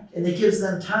back. And it gives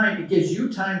them time. It gives you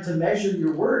time to measure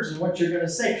your words and what you're going to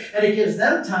say. And it gives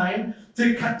them time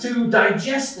to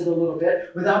digest it a little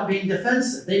bit without being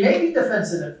defensive. They may be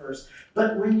defensive at first,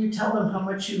 but when you tell them how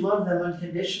much you love them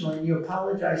unconditionally and you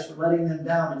apologize for letting them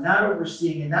down and not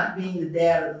overseeing and not being the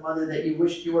dad or the mother that you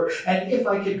wished you were, and if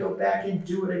I could go back and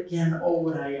do it again, oh,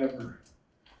 would I ever?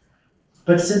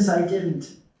 But since I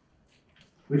didn't,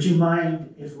 would you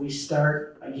mind if we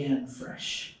start again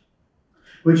fresh?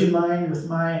 Would you mind with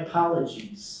my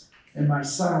apologies and my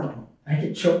sorrow? I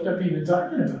get choked up even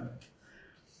talking about it.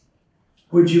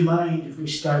 Would you mind if we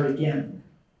start again?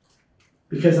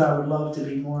 Because I would love to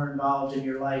be more involved in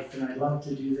your life and I'd love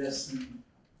to do this and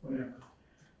whatever.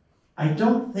 I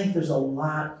don't think there's a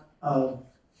lot of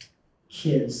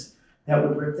kids that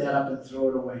would rip that up and throw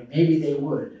it away. Maybe they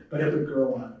would, but it would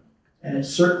grow on them. And it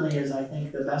certainly is, I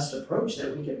think, the best approach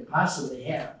that we could possibly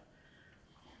have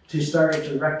to start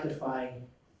to rectify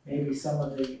maybe some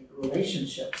of the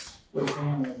relationships with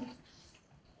family.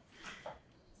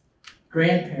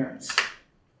 Grandparents.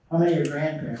 How many are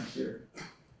grandparents here?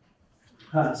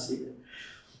 See,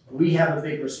 we have a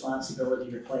big responsibility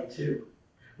to play too.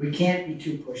 We can't be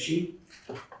too pushy.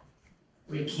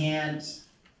 We can't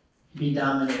be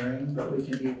domineering, but we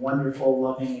can be wonderful,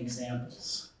 loving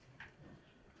examples.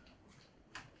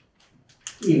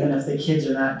 Even if the kids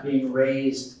are not being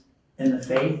raised in the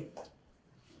faith,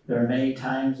 there are many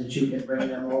times that you can bring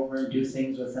them over and do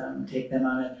things with them, take them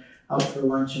out for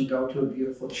lunch and go to a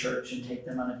beautiful church and take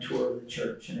them on a tour of the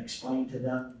church and explain to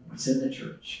them what's in the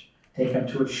church. Take them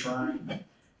to a shrine,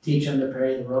 teach them to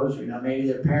pray the rosary. Now maybe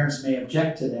their parents may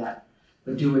object to that,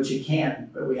 but do what you can,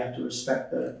 but we have to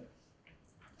respect the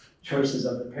choices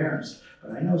of the parents.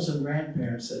 But I know some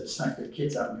grandparents that have snuck their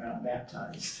kids out and got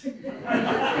baptized.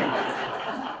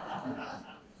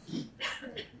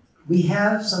 We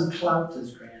have some clout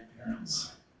as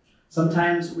grandparents.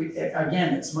 Sometimes,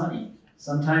 again, it's money.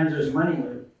 Sometimes there's money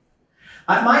with it.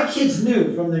 My kids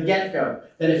knew from the get-go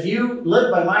that if you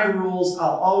live by my rules,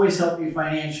 I'll always help you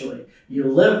financially. You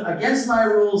live against my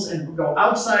rules and go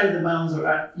outside of the bounds,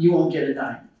 you won't get a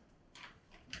dime.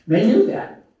 They knew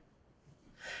that.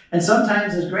 And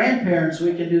sometimes as grandparents,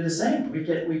 we can do the same.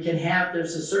 We can have,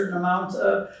 there's a certain amount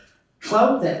of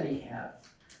clout that we have.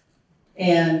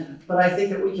 But I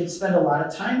think that we can spend a lot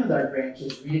of time with our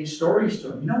grandkids reading stories to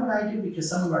them. You know what I do? Because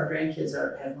some of our grandkids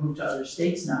have moved to other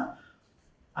states now.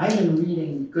 I've been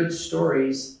reading good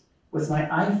stories with my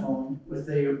iPhone with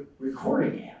the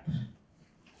recording app.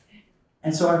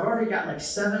 And so I've already got like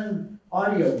 7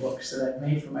 audio books that I've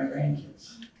made for my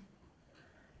grandkids.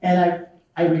 And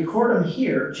I record them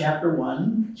here, chapter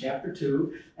 1, chapter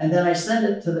 2, and then I send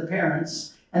it to the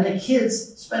parents, and the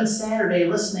kids spend Saturday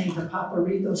listening to Papa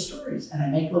read those stories. And I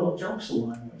make little jokes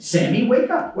along the way. Sammy, wake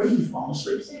up. What are you falling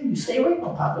asleep? Sammy, you stay awake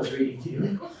while Papa's reading to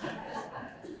you.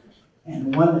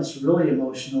 And one that's really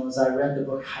emotional is I read the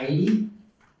book Heidi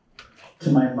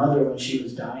to my mother when she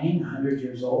was dying, 100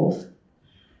 years old.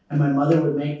 And my mother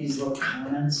would make these little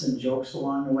comments and jokes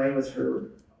along the way with her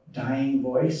dying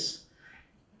voice.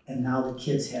 And now the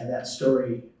kids have that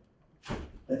story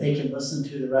that they can listen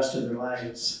to the rest of their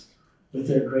lives with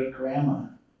their great-grandma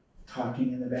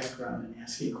talking in the background and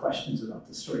asking questions about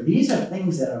the story. These are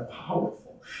things that are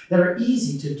powerful, that are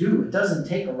easy to do. It doesn't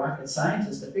take a rocket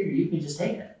scientist to figure. You can just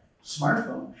take a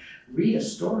smartphone, read a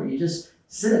story. You just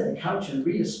sit at the couch and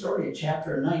read a story, a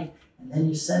chapter a night, and then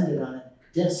you send it on a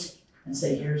disc and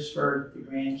say, here's for the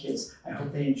grandkids. I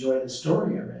hope they enjoy the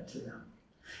story I read to them.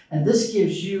 And this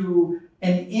gives you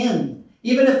an in.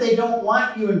 Even if they don't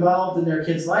want you involved in their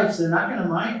kids' lives, they're not going to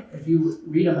mind if you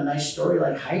read them a nice story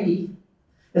like Heidi.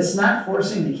 It's not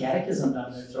forcing the catechism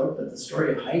down their throat, but the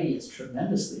story of Heidi is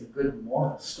tremendously a good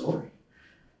moral story.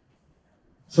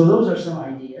 So those are some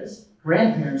ideas.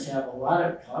 Grandparents have a lot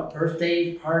of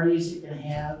birthday parties you can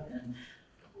have. And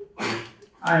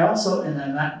I also, and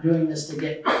I'm not doing this to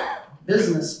get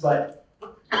business, but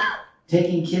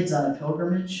taking kids on a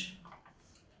pilgrimage.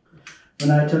 When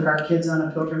I took our kids on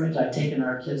a pilgrimage, I've taken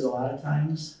our kids a lot of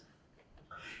times.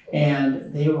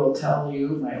 And they will tell you,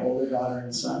 my older daughter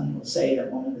and son will say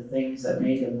that one of the things that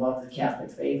made them love the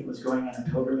Catholic faith was going on a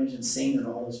pilgrimage and seeing that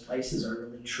all those places are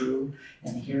really true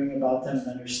and hearing about them and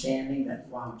understanding that,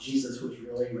 wow, Jesus was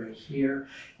really right here.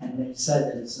 And they said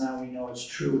that it's now we know it's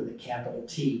true with a capital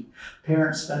T.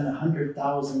 Parents spend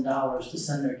 $100,000 to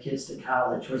send their kids to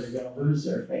college where they're going to lose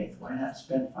their faith. Why not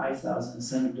spend $5,000 and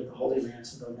send them to the Holy Land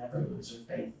so they'll never lose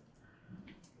their faith?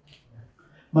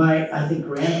 I think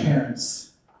grandparents.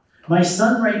 My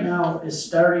son right now is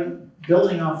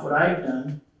building off what I've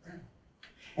done,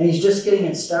 and he's just getting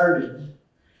it started.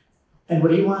 And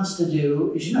what he wants to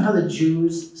do is, you know how the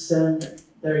Jews send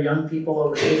their young people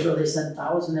over to Israel? They send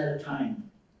 1,000 at a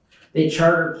time. They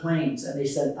charter planes, and they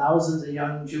send thousands of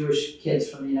young Jewish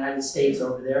kids from the United States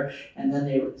over there, and then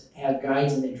they have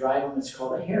guides, and they drive them. It's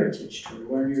called a heritage tour,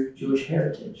 learn your Jewish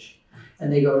heritage.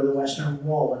 And they go to the Western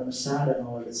Wall and Masada and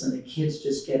all of this, and the kids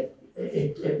just get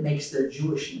it makes their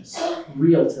Jewishness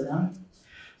real to them.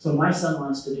 So my son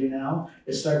wants to do now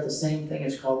is start the same thing.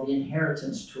 It's called the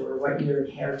inheritance tour, what your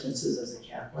inheritance is as a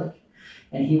Catholic.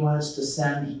 And he wants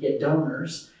to get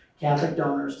donors, Catholic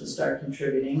donors, to start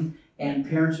contributing. And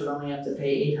parents would only have to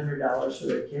pay $800 for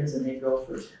their kids, and they'd go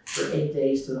for 8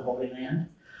 days to the Holy Land.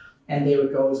 And they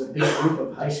would go as a big group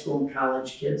of high school and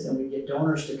college kids, and we'd get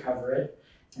donors to cover it.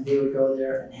 And they would go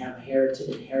there and have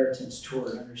an inheritance tour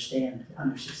and understand,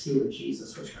 see where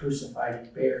Jesus was crucified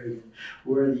and buried, and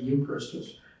where the Eucharist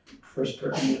was first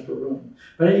put in the upper room.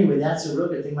 But anyway, that's a real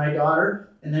good thing. My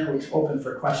daughter, and then we're open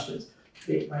for questions.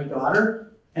 My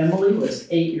daughter, Emily, was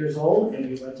 8 years old, and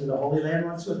we went to the Holy Land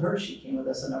once with her. She came with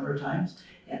us a number of times.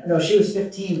 No, she was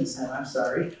 15 this time, I'm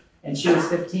sorry. And she was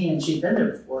 15, and she'd been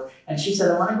there before. And she said,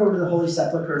 I want to go to the Holy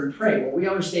Sepulchre and pray. Well, we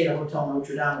always stayed at Hotel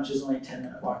Notre Dame, which is only a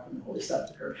 10-minute walk from the Holy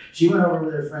Sepulchre. She went over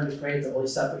with her friend to pray at the Holy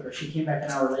Sepulchre. She came back an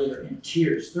hour later in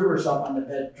tears, threw herself on the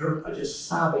bed, just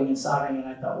sobbing and sobbing. And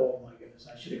I thought, oh my goodness,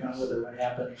 I should have gone with her. What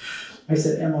happened? I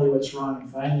said, Emily, what's wrong?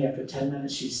 And finally, after 10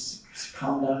 minutes, she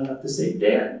calmed down enough to say,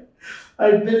 Dad,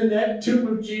 I've been in that tomb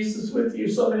of Jesus with you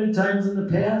so many times in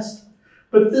the past.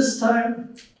 But this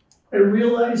time, I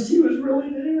realized he was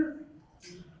really there.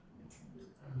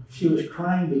 She was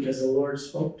crying because the Lord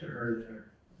spoke to her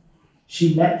there.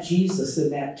 She met Jesus in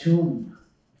that tomb.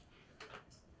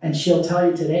 And she'll tell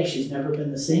you today she's never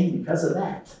been the same because of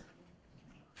that.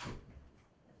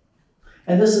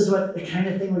 And this is what the kind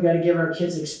of thing we got to give our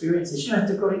kids experiences. You don't have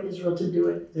to go to Israel to do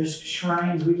it. There's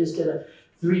shrines. We just did a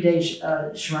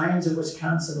 3-day shrines in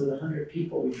Wisconsin with 100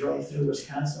 people. We drove through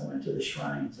Wisconsin and went to the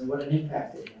shrines, and what an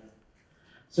impact it had.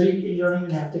 So you don't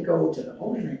even have to go to the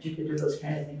Holy Night. You could do those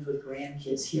kind of things with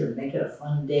grandkids here. Make it a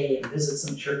fun day and visit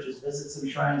some churches, visit some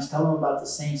shrines, tell them about the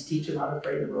saints, teach them how to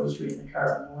pray the rosary in the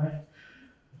car on the way.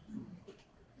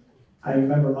 I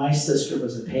remember my sister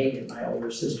was a pagan, my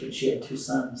older sister, and she had 2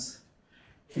 sons.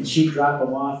 And she'd drop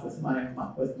them off with my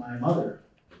mother.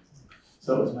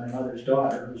 So it was my mother's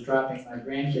daughter who was dropping my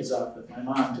grandkids off with my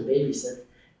mom to babysit.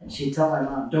 And she'd tell my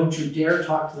mom, don't you dare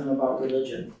talk to them about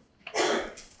religion.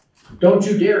 Don't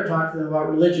you dare talk to them about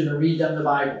religion or read them the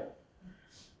Bible.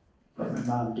 But my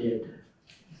mom did.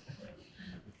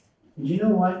 And you know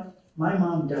what? My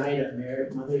mom died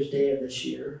on Mother's Day of this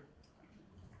year.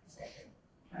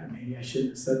 God, maybe I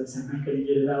shouldn't have said this. I'm not going to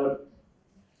get it out.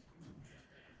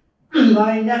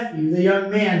 My nephew, the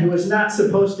young man who was not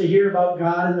supposed to hear about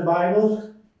God in the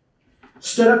Bible,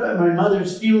 stood up at my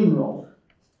mother's funeral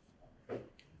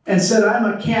and said, I'm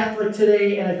a Catholic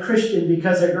today and a Christian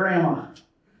because of Grandma.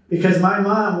 Because my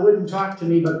mom wouldn't talk to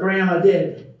me, but Grandma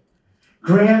did.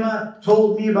 Grandma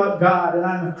told me about God, and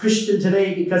I'm a Christian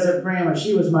today because of Grandma.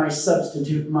 She was my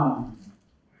substitute mom.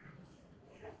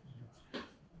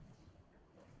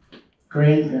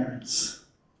 Grandparents.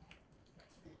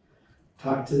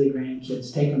 Talk to the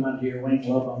grandkids. Take them under your wing.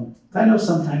 Love them. I know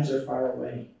sometimes they're far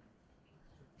away.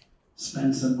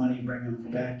 Spend some money. Bring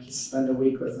them back. Spend a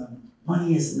week with them.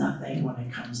 Money is nothing when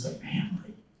it comes to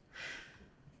family.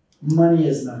 Money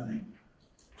is nothing.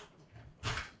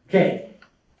 Okay.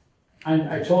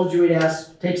 I told you we'd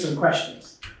take some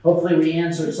questions. Hopefully we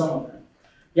answered some of them.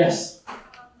 Yes? I'm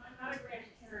not a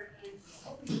grandparent. I'm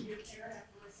hoping to be a parent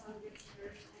after my son gets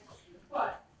married next year.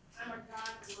 But I'm a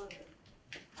godmother.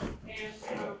 And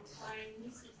my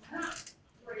niece was not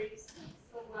raised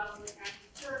so well in the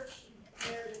Catholic Church. She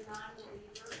married a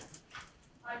non-believer.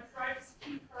 I tried to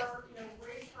keep her,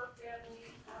 raise her family.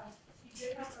 She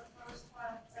did have her first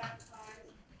child baptized.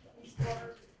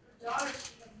 Her daughter,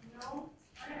 she had no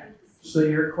plans. So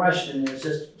your question is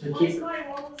just to keep... What's my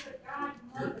role as a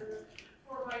godmother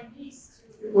for my niece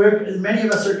to... Many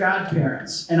of us are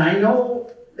godparents, and I know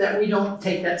that we don't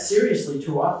take that seriously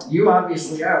too often. You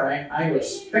obviously are. I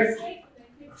respect...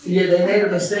 Yeah, they made a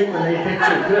mistake when they picked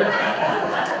you. Good.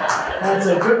 That's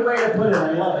a good way to put it.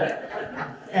 I love it.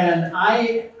 And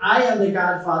I am the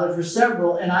godfather for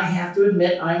several, and I have to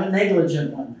admit I'm a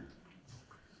negligent one.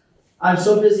 I'm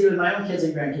so busy with my own kids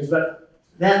and grandkids, but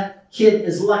that kid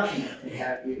is lucky to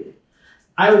have you.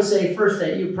 I would say first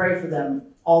that you pray for them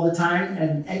all the time,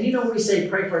 and when we say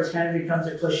pray for, it kind of becomes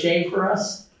a cliche for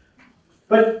us.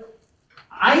 But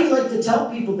I like to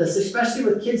tell people this, especially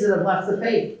with kids that have left the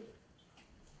faith.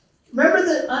 Remember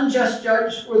the unjust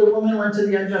judge, where the woman went to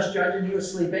the unjust judge and he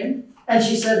was sleeping? And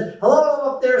she said,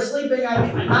 hello, up there sleeping,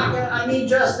 I need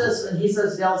justice. And he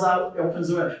yells out, opens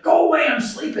the window, go away, I'm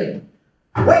sleeping.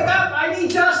 Wake up, I need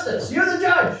justice, you're the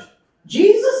judge.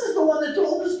 Jesus is the one that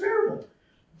told this parable.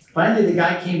 Finally, the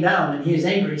guy came down and he was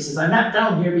angry. He says, I'm not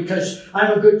down here because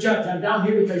I'm a good judge. I'm down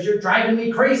here because you're driving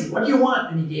me crazy. What do you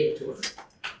want? And he gave it to her.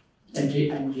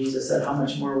 And Jesus said, how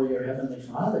much more will your heavenly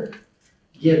Father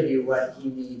give you what he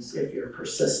needs if you're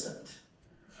persistent?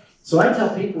 So I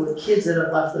tell people with kids that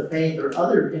have left the faith or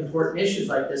other important issues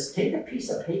like this, take a piece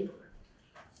of paper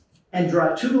and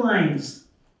draw 2 lines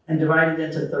and divide it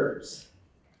into thirds.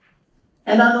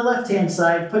 And on the left-hand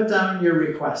side, put down your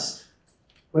request,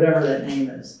 whatever that name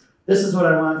is. This is what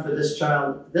I want for this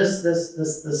child, this,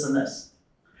 and this.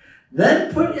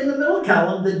 Then put in the middle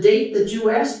column the date that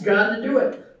you asked God to do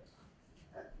it.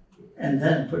 And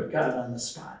then put God on the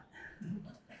spot.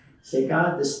 Say,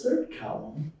 God, this third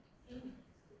column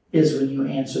is when you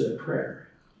answer the prayer.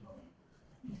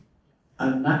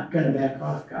 I'm not going to back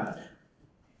off, God.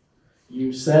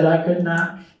 You said I could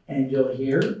knock, and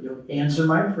you'll answer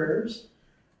my prayers.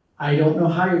 I don't know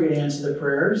how you're going to answer the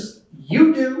prayers.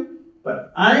 You do,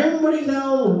 but I'm putting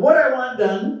down what I want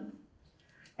done,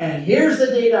 and here's the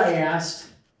date I asked,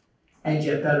 and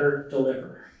you better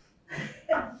deliver.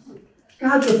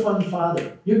 God's a fun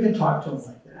father. You can talk to him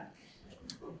like that.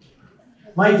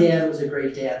 My dad was a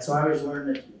great dad, so I always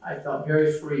learned that I felt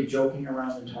very free joking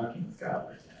around and talking with God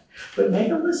like that. But make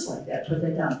a list like that. Put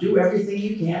that down. Do everything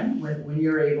you can when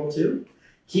you're able to.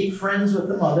 Keep friends with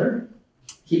the mother.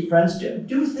 Keep friends.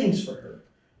 Do things for her.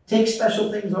 Take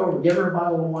special things over. Give her a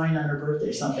bottle of wine on her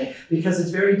birthday, something. Because it's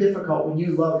very difficult when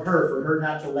you love her for her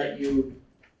not to let you.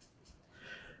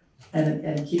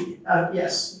 And keep.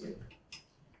 Yes.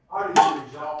 How did you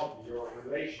resolve your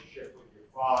relationship with your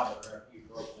father after you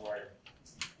broke away?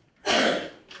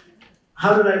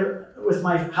 How did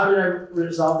I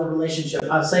resolve the relationship?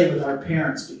 I'll say with our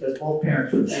parents, because both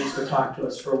parents refused to talk to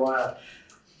us for a while.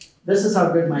 This is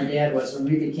how good my dad was when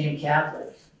we became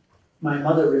Catholic. my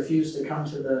mother refused to come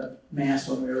to the Mass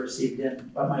when we were received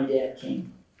in, but my dad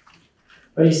came.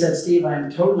 But he said, Steve, I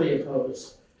am totally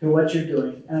opposed to what you're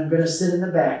doing, and I'm going to sit in the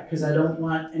back because I don't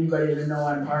want anybody to know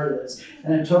I'm part of this.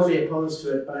 And I'm totally opposed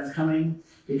to it, but I'm coming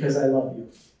because I love you.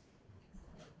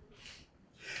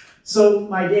 So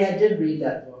my dad did read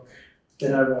that book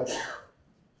that I wrote.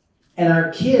 And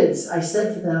our kids, I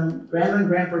said to them, Grandma and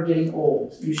Grandpa are getting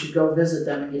old. You should go visit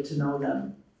them and get to know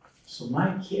them. So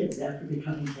my kids, after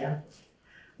becoming Catholic,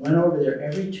 went over there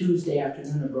every Tuesday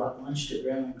afternoon and brought lunch to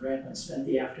Grandma and Grandpa and spent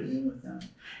the afternoon with them.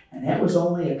 And that was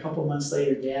only a couple months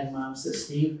later, Dad and Mom said,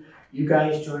 Steve, you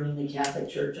guys joining the Catholic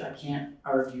Church, I can't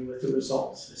argue with the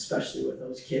results, especially with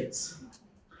those kids.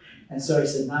 And so I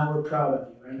said, now we're proud of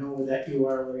you. I know that you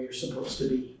are where you're supposed to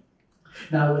be.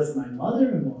 Now with my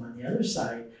mother-in-law on the other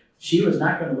side, she was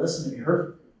not going to listen to me.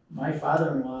 My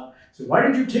father-in-law said, why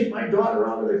did you take my daughter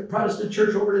out of the Protestant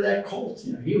church over to that cult?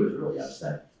 You know, he was really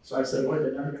upset. So I said, Lord,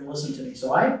 they're never going to listen to me.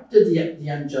 So I did the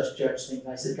unjust judge thing.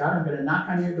 I said, God, I'm going to knock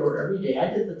on your door every day.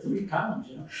 I did the 3 columns,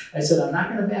 you know. I said, I'm not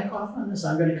going to back off on this.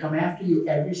 I'm going to come after you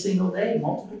every single day,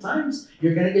 multiple times.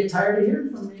 You're going to get tired of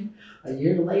hearing from me. A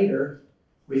year later,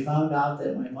 we found out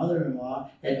that my mother-in-law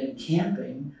had been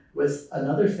camping with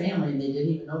another family, and they didn't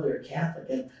even know they were Catholic.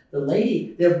 And the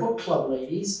lady, they're book club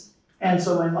ladies. And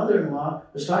so my mother-in-law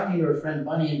was talking to her friend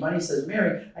Bunny, and Bunny says,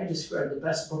 Mary, I just read the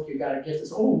best book you got to get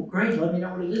this. Oh, great, let me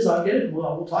know what it is. I'll get it.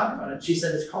 We'll talk about it. She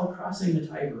said, it's called Crossing the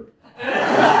Tiber.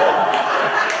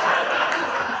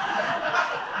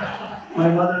 My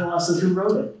mother-in-law says, who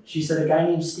wrote it? She said, a guy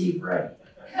named Steve Ray.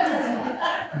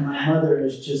 And my mother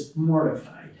is just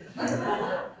mortified.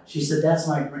 She said, that's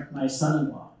my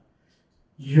son-in-law.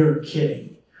 You're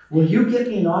kidding. Will you get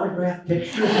me an autographed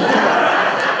picture?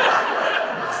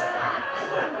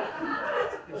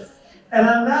 And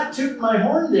I'm not tooting my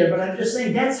horn there, but I'm just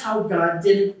saying that's how God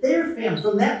did it their family.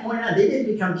 From that point on, they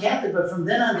didn't become Catholic, but from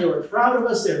then on, they were proud of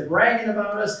us. They were bragging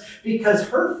about us because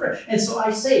her friend. And so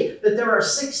I say that there are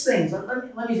 6 things.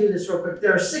 Let me do this real quick.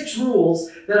 There are 6 rules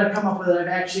that I've come up with, and I've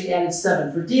actually added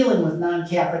 7 for dealing with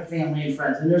non-Catholic family and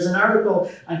friends. And there's an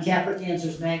article on Catholic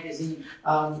Answers magazine.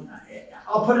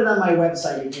 I'll put it on my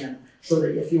website again. So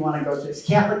that if you want to go to it, it's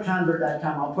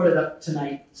CatholicConvert.com. I'll put it up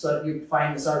tonight so that you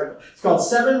find this article. It's called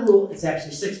 7 Rules. It's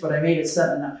actually 6, but I made it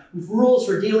 7 now. Rules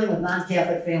for dealing with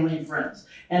non-Catholic family and friends.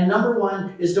 And number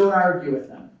 1 is don't argue with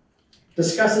them.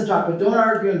 Discuss and talk, but don't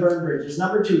argue and burn bridges.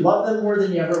 Number 2, love them more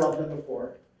than you ever loved them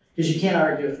before, because you can't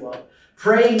argue with love.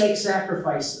 Pray and make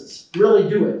sacrifices. Really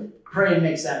do it. Pray and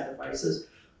make sacrifices.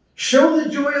 Show the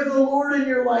joy of the Lord in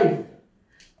your life.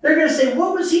 They're going to say,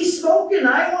 what was he smoking?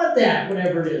 I want that,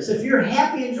 whatever it is. If you're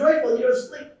happy and joyful, you know,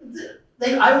 it's like,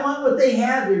 I want what they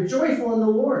have. You're joyful in the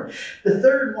Lord. The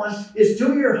third one is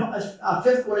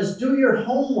 5th one is do your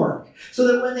homework. So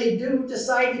that when they do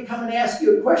decide to come and ask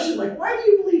you a question like, why do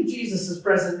you believe Jesus is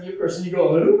present in the Eucharist? And you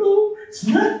go, I don't know. It's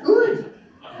not good.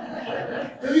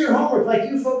 Do your homework like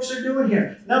you folks are doing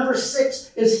here. Number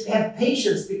 6 is have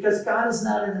patience because God is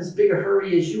not in as big a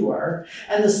hurry as you are.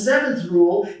 And the 7th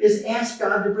rule is ask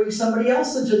God to bring somebody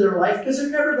else into their life because they're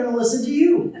never going to listen to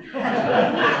you.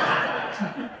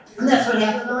 And that's what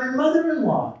happened to my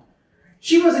mother-in-law.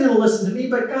 She wasn't going to listen to me,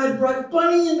 but God brought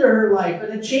Bunny into her life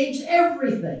and it changed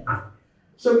everything.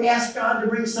 So ask God to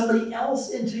bring somebody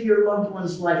else into your loved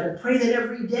one's life and pray that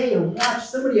every day and watch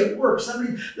somebody at work,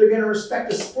 somebody they're going to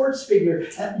respect, a sports figure.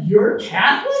 You're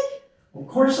Catholic? Of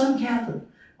course I'm Catholic.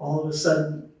 All of a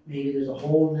sudden, maybe there's a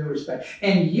whole new respect.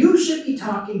 And you should be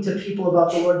talking to people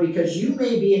about the Lord because you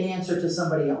may be an answer to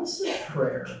somebody else's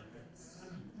prayer.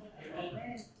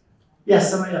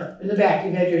 Yes, somebody else. In the back,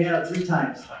 you've had your hand up 3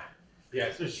 times. Yeah,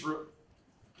 it's just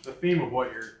the theme of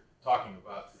what you're talking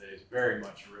about today is very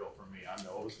much real for me. I'm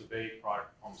the oldest debate product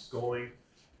of homeschooling.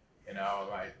 You know,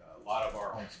 a lot of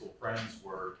our homeschool friends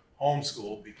were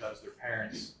homeschooled because their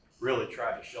parents really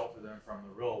tried to shelter them from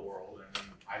the real world. And then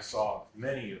I saw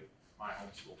many of my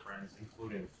homeschool friends,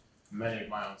 including many of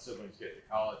my own siblings, get to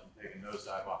college and take a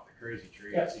nosedive off the crazy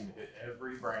tree. Yep. It seemed to hit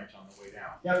every branch on the way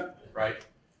down. Yep. Right?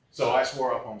 So I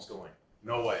swore off homeschooling.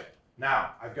 No way.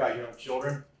 Now, I've got young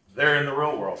children. They're in the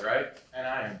real world, right? And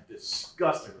I am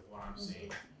disgusted with what I'm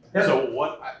seeing. Yep. So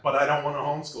but I don't want to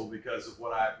homeschool because of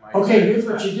what Okay, here's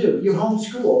what you do. You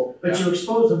homeschool, but Yeah. you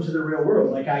expose them to the real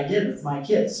world like I did with my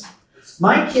kids.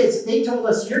 My kids, they told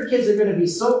us, your kids are going to be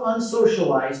so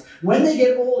unsocialized. When they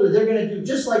get older, they're going to do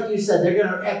just like you said. They're going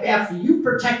to, after you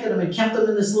protected them and kept them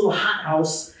in this little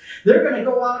hothouse, they're going to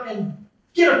go out and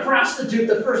get a prostitute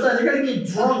the first time. They're going to get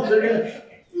drunk. They're going to...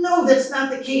 No, that's not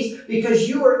the case because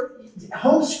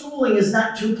homeschooling is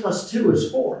not 2 + 2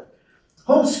 is 4.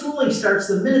 Homeschooling starts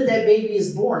the minute that baby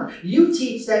is born. You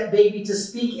teach that baby to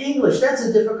speak English. That's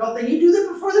a difficult thing. You do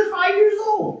that before they're 5 years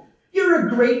old. You're a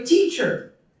great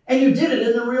teacher. And you did it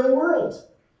in the real world.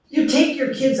 You take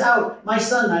your kids out. My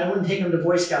son, I wouldn't take him to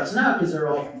Boy Scouts now because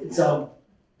it's all,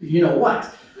 you know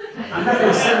what. I'm not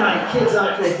going to send my kids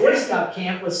out to a Boy Scout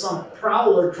camp with some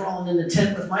prowler crawling in the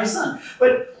tent with my son.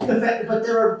 But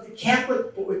there are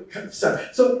Catholic,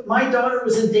 so my daughter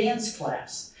was in dance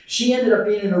class. She ended up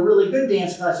being in a really good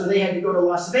dance class, so they had to go to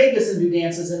Las Vegas and do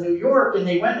dances in New York, and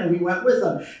we went with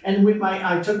them. And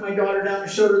I took my daughter down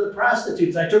and showed her the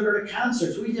prostitutes. I took her to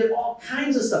concerts. We did all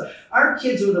kinds of stuff. Our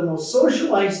kids were the most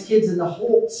socialized kids in the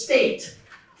whole state.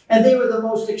 And they were the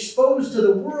most exposed to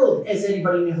the world as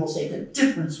anybody in the whole state. The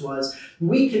difference was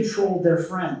we controlled their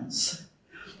friends.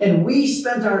 And we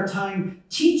spent our time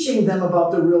teaching them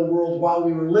about the real world while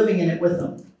we were living in it with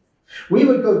them. We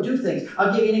would go do things.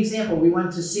 I'll give you an example. We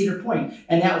went to Cedar Point,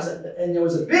 and there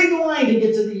was a big line to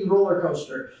get to the roller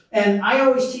coaster. And I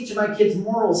always teach my kids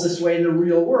morals this way in the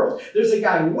real world. There's a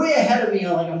guy way ahead of me,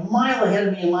 like a mile ahead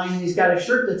of me in line, and he's got a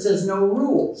shirt that says no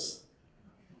rules.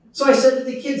 So I said to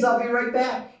the kids, I'll be right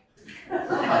back.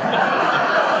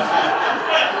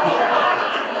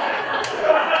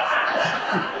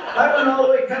 I went all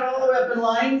the way, cut all the way up in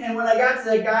line, and when I got to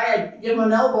that guy, I gave him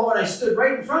an elbow, and I stood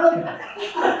right in front of him.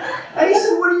 And he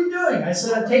said, what are you doing? I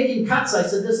said, I'm taking cuts. I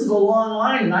said, this is a long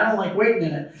line, and I don't like waiting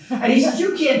in it. And he said,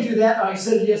 you can't do that. I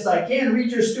said, yes, I can.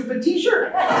 Read your stupid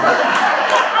T-shirt.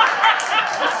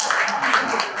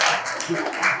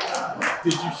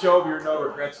 Did you show your no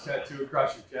regrets tattoo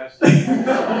across your chest?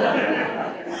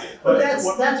 But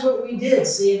that's what we did,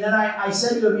 see. And then I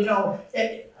said to him,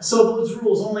 so those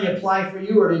rules only apply for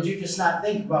you, or did you just not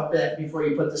think about that before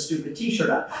you put the stupid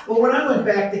T-shirt on? Well, when I went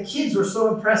back, the kids were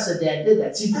so impressed that Dad did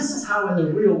that. See, this is how in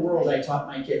the real world I taught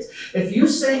my kids. If you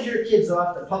send your kids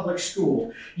off to public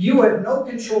school, you have no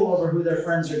control over who their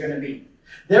friends are going to be.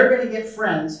 They're going to get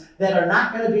friends that are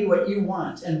not going to be what you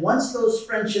want. And once those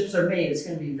friendships are made, it's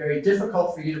going to be very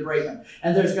difficult for you to break them.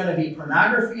 And there's going to be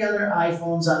pornography on their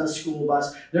iPhones on the school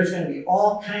bus. There's going to be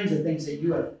all kinds of things that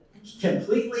you have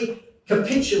completely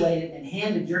capitulated and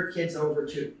handed your kids over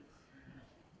to.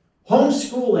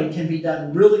 Homeschooling can be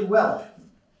done really well.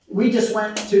 We just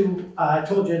went to, I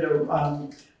told you, to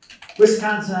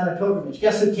Wisconsin on a pilgrimage.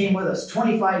 Guess who came with us?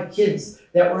 25 kids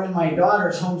that were in my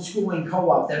daughter's homeschooling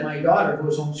co-op that my daughter, who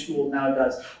is homeschooled now,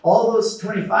 does. All those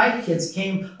 25 kids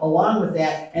came along with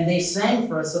that, and they sang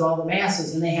for us at all the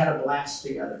masses, and they had a blast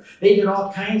together. They did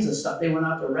all kinds of stuff. They went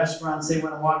out to restaurants. They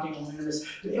went walking along this.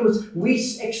 We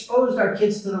exposed our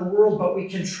kids to the world, but we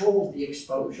controlled the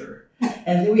exposure.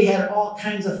 And then we had all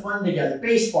kinds of fun together,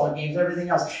 baseball games, everything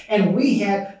else. And we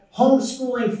had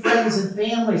homeschooling friends and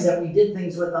families that we did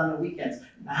things with on the weekends.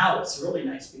 Now it's really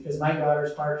nice because my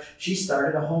daughter's she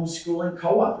started a homeschooling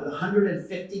co-op with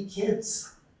 150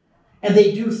 kids. And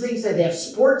they do things that they have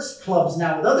sports clubs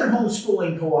now with other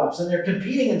homeschooling co-ops, and they're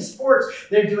competing in sports.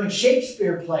 They're doing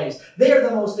Shakespeare plays. They are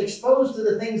the most exposed to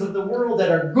the things of the world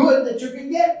that are good that you can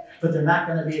get, but they're not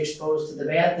going to be exposed to the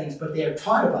bad things, but they are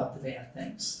taught about the bad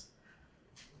things.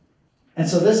 And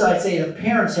so this, I'd say, the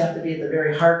parents have to be at the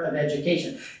very heart of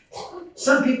education.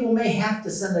 Some people may have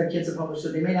to send their kids to public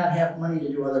school. They may not have money to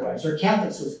do otherwise. Or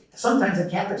Catholic schools. Sometimes the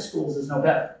Catholic schools is no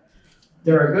better.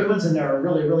 There are good ones and there are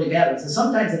really, really bad ones. And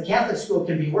sometimes the Catholic school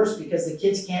can be worse because the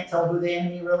kids can't tell who the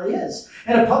enemy really is.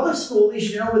 In a public school, at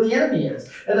least you know who the enemy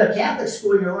is. At a Catholic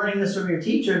school, you're learning this from your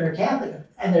teacher, and they're Catholic,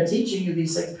 and they're teaching you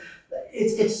these things.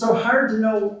 It's so hard to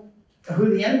know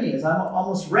who the enemy is. I'm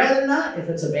almost rather not if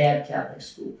it's a bad Catholic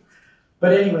school.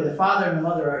 But anyway, the father and the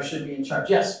mother should be in charge.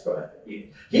 Yes, go ahead.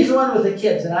 He's the one with the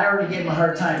kids, and I already gave him a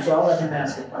hard time, so I'll let him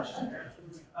ask a question.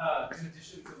 In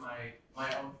addition to my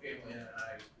own family, and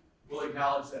I will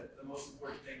acknowledge that the most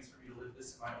important thing is for me to live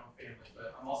this in my own family,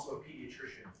 but I'm also a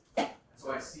pediatrician. And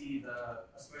so I see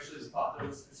especially the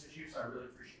fatherlessness issue, so I really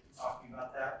appreciate you talking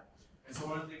about that. And so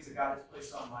one of the things that God has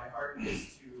placed on my heart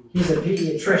is to... He's a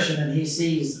pediatrician, and he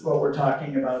sees what we're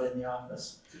talking about in the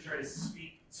office. To try to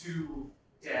speak to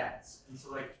dads, and to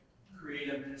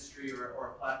create a ministry or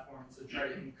a platform to try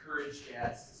to encourage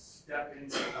dads to step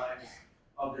into the lives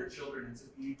of their children and to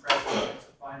be present and to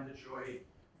find the joy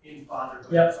in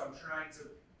fatherhood. Yep. So I'm trying to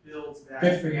build that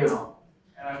Good for you. now.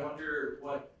 And I wonder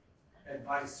what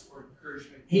advice or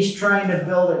encouragement... He's trying to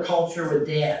build a culture with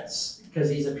dads because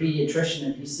he's a pediatrician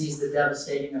and he sees the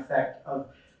devastating effect of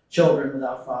children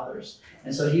without fathers.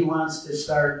 And so he wants to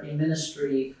start a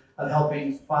ministry of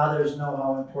helping fathers know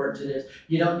how important it is.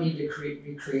 You don't need to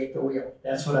recreate the wheel.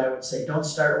 That's what I would say. Don't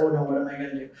start, oh no, what am I going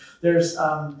to do? There's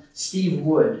Steve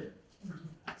Wood.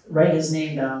 write his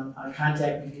name down,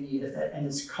 contact me if you need it, and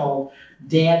it's called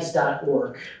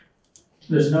dads.org.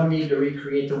 There's no need to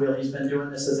recreate the wheel. He's been doing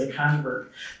this as a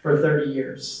convert for 30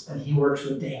 years, and he works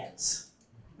with dads.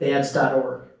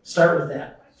 Dads.org. Start with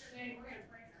that. What's your name? We're gonna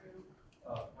pray for you.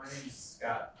 My name's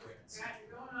Scott Grants. God,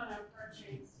 you're going on a prayer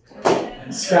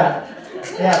chain. Scott.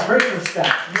 Yeah, pray for Scott.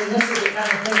 I mean, this is the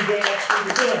kind of thing dads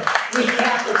need to do. We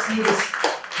Catholics need to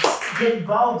get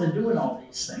involved in doing all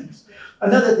these things.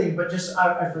 Another thing, but just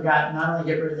I forgot, not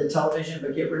only get rid of the television,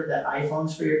 but get rid of the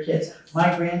iPhones for your kids. My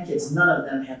grandkids, none of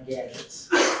them have gadgets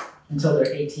until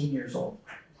they're 18 years old.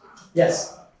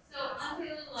 Yes? So I'm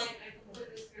feeling like I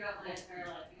completely screwed up my entire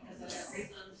life because I've got 3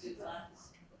 sons who left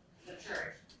the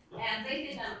church. And they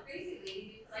think I'm a crazy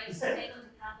lady because I used to take them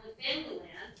to Catholic family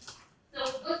land. So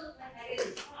it wasn't like I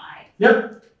didn't try.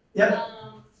 Yep.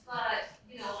 But,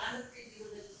 you know, I'm a crazy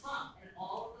religious mom, and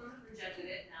all of them have rejected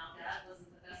it. Now, Dad wasn't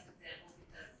the best example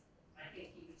because I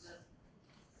think he was just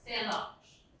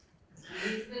standoffish.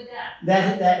 He's a good dad.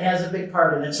 That has a big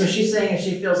part in it. So she's saying if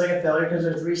she feels like a failure because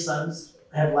her 3 sons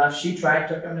have left, she tried,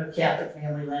 took them to Catholic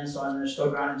family land, so on, they're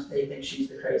still gone, and they think she's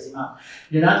the crazy mom.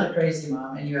 You're not the crazy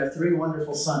mom, and you have 3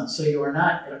 wonderful sons, so you are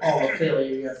not at all a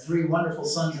failure. You have 3 wonderful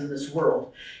sons in this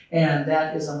world, and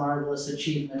that is a marvelous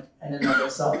achievement in and of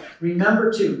itself.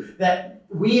 Remember, too, that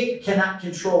we cannot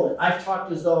control it. I've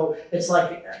talked as though it's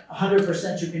like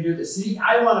 100% you can do this. See,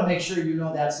 I want to make sure you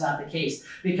know that's not the case,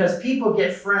 because people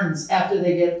get friends after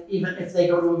they get, even if they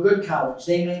go to a good college,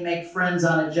 they may make friends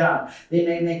on a job. They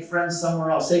may make friends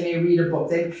somewhere else. They may read a book.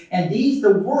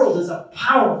 The world is a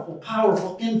powerful,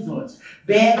 powerful influence.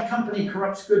 Bad company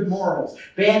corrupts good morals.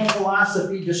 Bad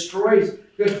philosophy destroys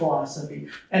good philosophy.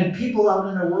 And people out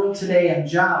in the world today and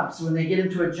jobs, when they get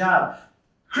into a job,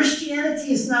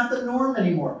 Christianity is not the norm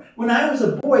anymore. When I was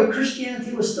a boy,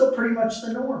 Christianity was still pretty much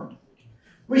the norm.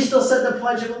 We still said the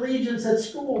Pledge of Allegiance at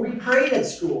school. We prayed at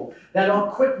school. That all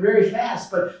quit very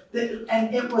fast,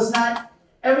 and it was not,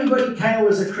 everybody kind of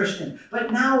was a Christian.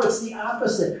 But now it's the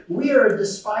opposite. We are a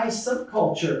despised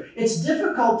subculture. It's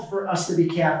difficult for us to be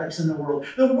Catholics in the world.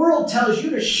 The world tells you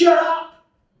to shut up.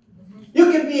 You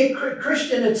can be a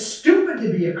Christian. It's stupid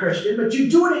to be a Christian, but you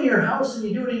do it in your house and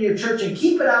you do it in your church, and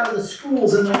keep it out of the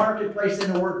schools and the marketplace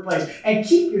and the workplace, and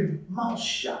keep your mouth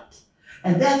shut.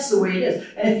 And that's the way it is.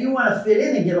 And if you want to fit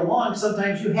in and get along,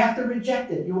 sometimes you have to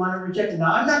reject it. You want to reject it.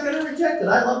 Now, I'm not going to reject it.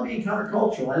 I love being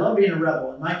countercultural. I love being a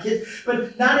rebel. And my kids,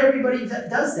 but not everybody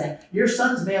does that. Your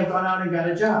sons may have gone out and got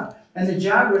a job. And the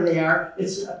job where they are,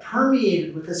 it's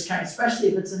permeated with this kind, especially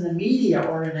if it's in the media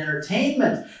or in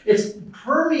entertainment, it's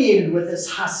permeated with this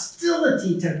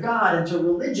hostility to God and to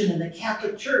religion and the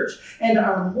Catholic Church and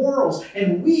our morals.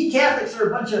 And we Catholics are a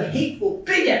bunch of hateful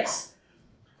bigots.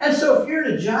 And so if you're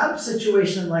in a job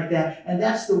situation like that, and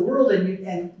that's the world,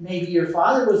 and maybe your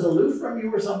father was aloof from you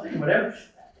or something, whatever,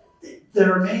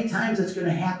 there are many times it's going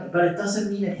to happen, but it doesn't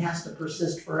mean it has to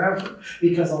persist forever,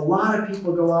 because a lot of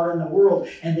people go out in the world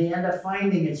and they end up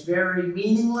finding it's very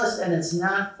meaningless and it's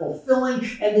not fulfilling,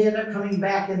 and they end up coming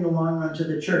back in the long run to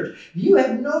the church. You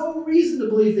have no reason to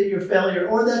believe that you're a failure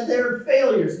or that they're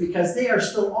failures, because they are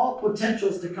still all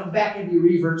potentials to come back and be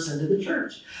reverts into the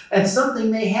church. And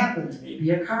something may happen. There may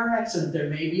be a car accident. There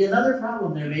may be another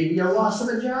problem. There may be a loss of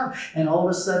a job. And all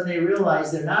of a sudden they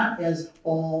realize they're not as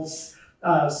all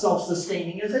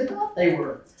self-sustaining as they thought they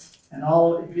were. And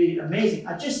all would be amazing.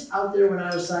 Just out there when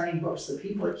I was signing books, the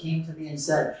people that came to me and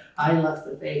said, I left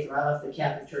the faith, or I left the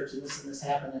Catholic Church, and this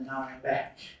happened, and now I'm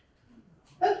back.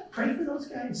 Pray for those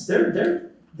guys.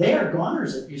 They are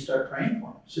goners if you start praying for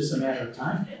them. It's just a matter of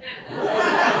time.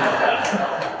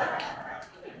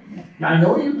 I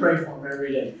know you pray for them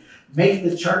every day. Make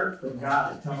the chart from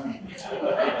God and tell them.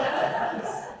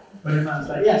 Put him on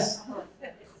side. Yes.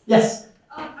 Yes.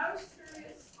 I was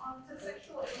curious on the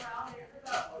sexual immorality. I heard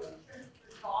about what you shared with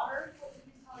your daughters. What did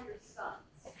you tell your sons?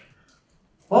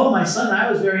 Oh, my son,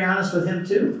 I was very honest with him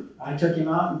too. I took him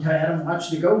out and had him watch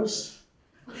the goats.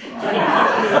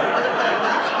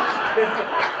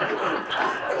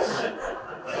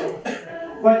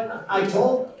 But I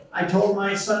told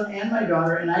my son and my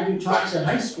daughter, and I do talks at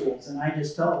high schools, and I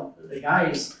just tell the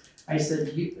guys, I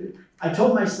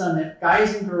told my son that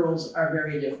guys and girls are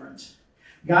very different.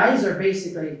 Guys are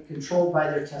basically controlled by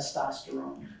their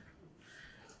testosterone.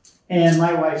 And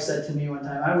my wife said to me one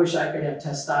time, I wish I could have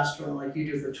testosterone like you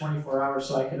do for 24 hours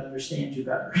so I could understand you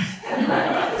better.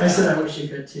 I said, I wish you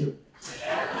could too.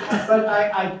 But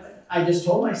I just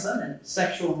told my son that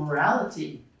sexual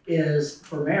morality is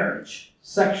for marriage.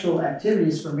 Sexual activity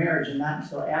is for marriage and not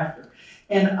until after.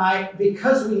 And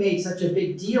because we made such a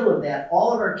big deal of that,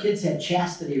 all of our kids had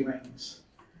chastity rings.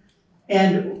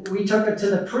 And we took it to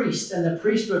the priest, and the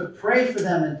priest would pray for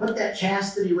them and put that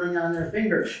chastity ring on their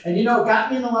finger. And it got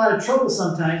me in a lot of trouble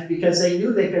sometimes because they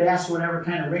knew they could ask whatever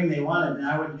kind of ring they wanted.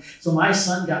 And so my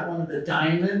son got one of the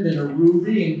diamond and a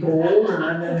ruby and gold,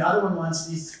 and then the other one wants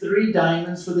these 3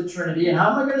 diamonds for the Trinity. And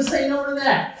how am I going to say no to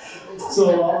that?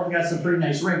 So all of them got some pretty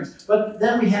nice rings. But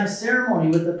then we had a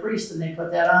ceremony with the priest, and they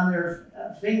put that on their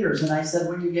fingers. And I said,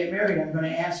 when you get married, I'm going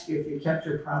to ask you if you kept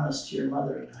your promise to your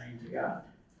mother and I and to God.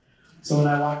 So when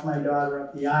I walked my daughter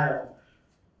up the aisle,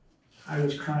 I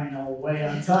was crying all the way.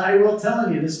 I will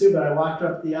telling you this too, but I walked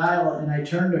up the aisle and I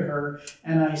turned to her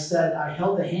and I said, I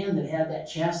held the hand that had that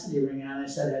chastity ring on. I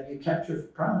said, have you kept your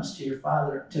promise to your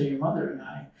father, to your mother and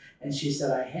I? And she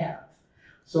said, I have.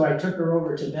 So I took her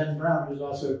over to Ben Brown, who's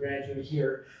also a graduate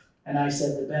here. And I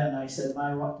said to Ben, I said,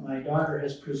 my daughter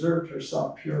has preserved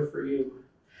herself pure for you.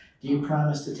 Do you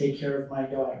promise to take care of my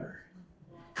daughter?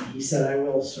 And he said, I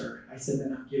will, sir. I said,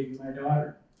 then I'll give you my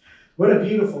daughter. What a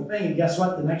beautiful thing. And guess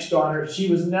what? The next daughter, she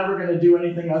was never going to do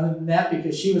anything other than that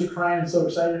because she was crying and so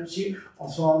excited.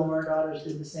 Also, all of our daughters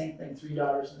did the same thing, 3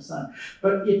 daughters and a son.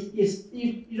 But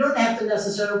you don't have to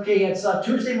necessarily, okay, it's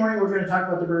Tuesday morning, we're going to talk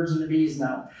about the birds and the bees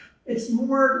now. It's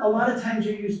more, a lot of times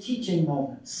you use teaching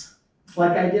moments.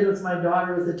 Like I did with my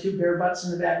daughter with the 2 bare butts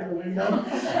in the back of the window.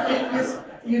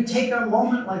 You take a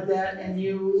moment like that and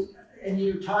you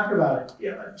talk about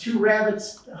it. 2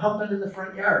 rabbits humping in the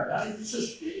front yard. This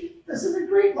is a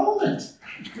great moment.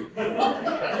 It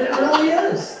really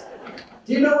is.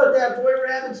 Do you know what that boy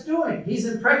rabbit's doing? He's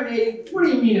impregnating. What do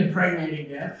you mean impregnating,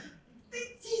 Dad?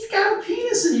 He's got a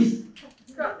penis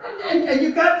and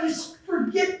you got to just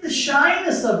forget the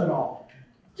shyness of it all.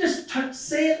 Just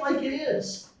say it like it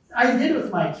is. I did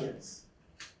with my kids.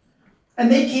 And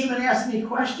they came and asked me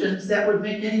questions that would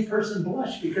make any person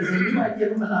blush because they knew I'd give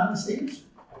them an honest answer.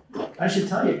 I should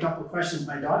tell you a couple of questions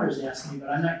my daughter's asked me, but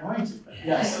I'm not going to. But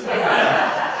yes.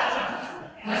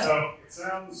 So it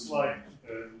sounds like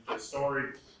the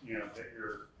story, that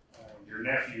your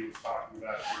nephew was talking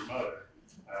about your mother.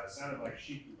 It sounded like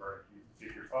she converted you.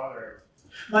 Did your father ever?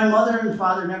 My mother and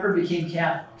father never became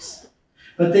Catholics,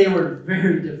 but they were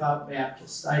very devout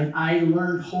Baptists. I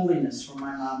learned holiness from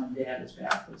my mom and dad as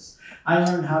Baptists. I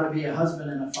learned how to be a husband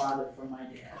and a father from my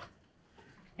dad.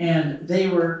 And they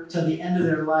were, to the end of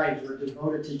their lives, were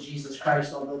devoted to Jesus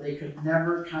Christ, although they could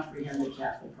never comprehend the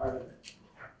Catholic part of it.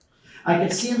 I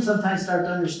could see them sometimes start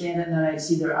to understand it, and then I'd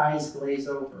see their eyes glaze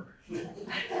over. So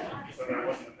there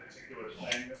wasn't a particular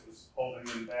thing that was holding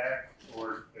them back,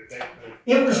 or that they could...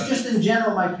 It was just in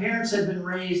general, my parents had been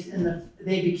raised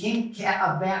they became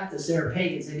Baptists, they were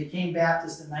pagans, they became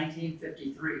Baptists in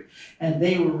 1953. And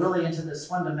they were really into this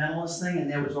fundamentalist thing, and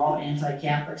there was all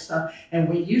anti-Catholic stuff. And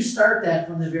when you start that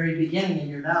from the very beginning, and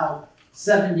you're now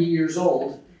 70 years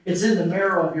old, it's in the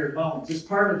marrow of your bones. It's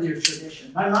part of your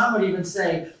tradition. My mom would even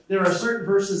say, there are certain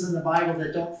verses in the Bible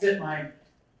that don't fit my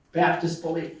Baptist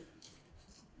belief.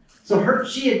 So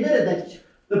she admitted that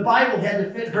the Bible had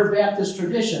to fit her Baptist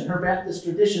tradition. Her Baptist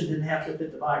tradition didn't have to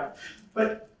fit the Bible.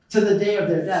 But to the day of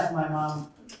their death, my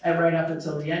mom, right up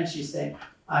until the end, she's saying,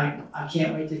 I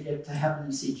can't wait to get to heaven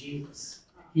and see Jesus.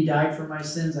 He died for my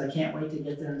sins. I can't wait to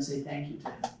get there and say thank you to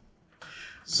him.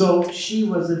 So she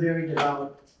was a very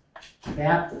devout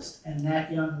Baptist. And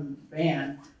that young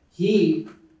man, he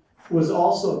was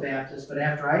also a Baptist, but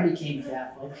after I became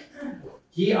Catholic,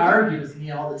 he argued with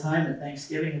me all the time at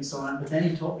Thanksgiving and so on. But then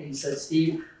he told me, he said,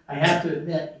 Steve, I have to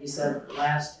admit, he said,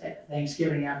 last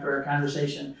Thanksgiving after our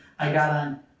conversation, I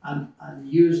got on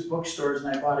used bookstores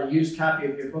and I bought a used copy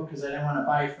of your book because I didn't want to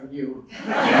buy it from you.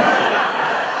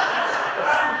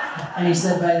 And he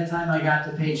said, by the time I got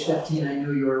to page 15, I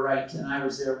knew you were right. And I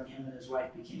was there when him and his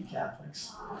wife became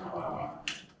Catholics.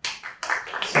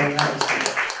 So that was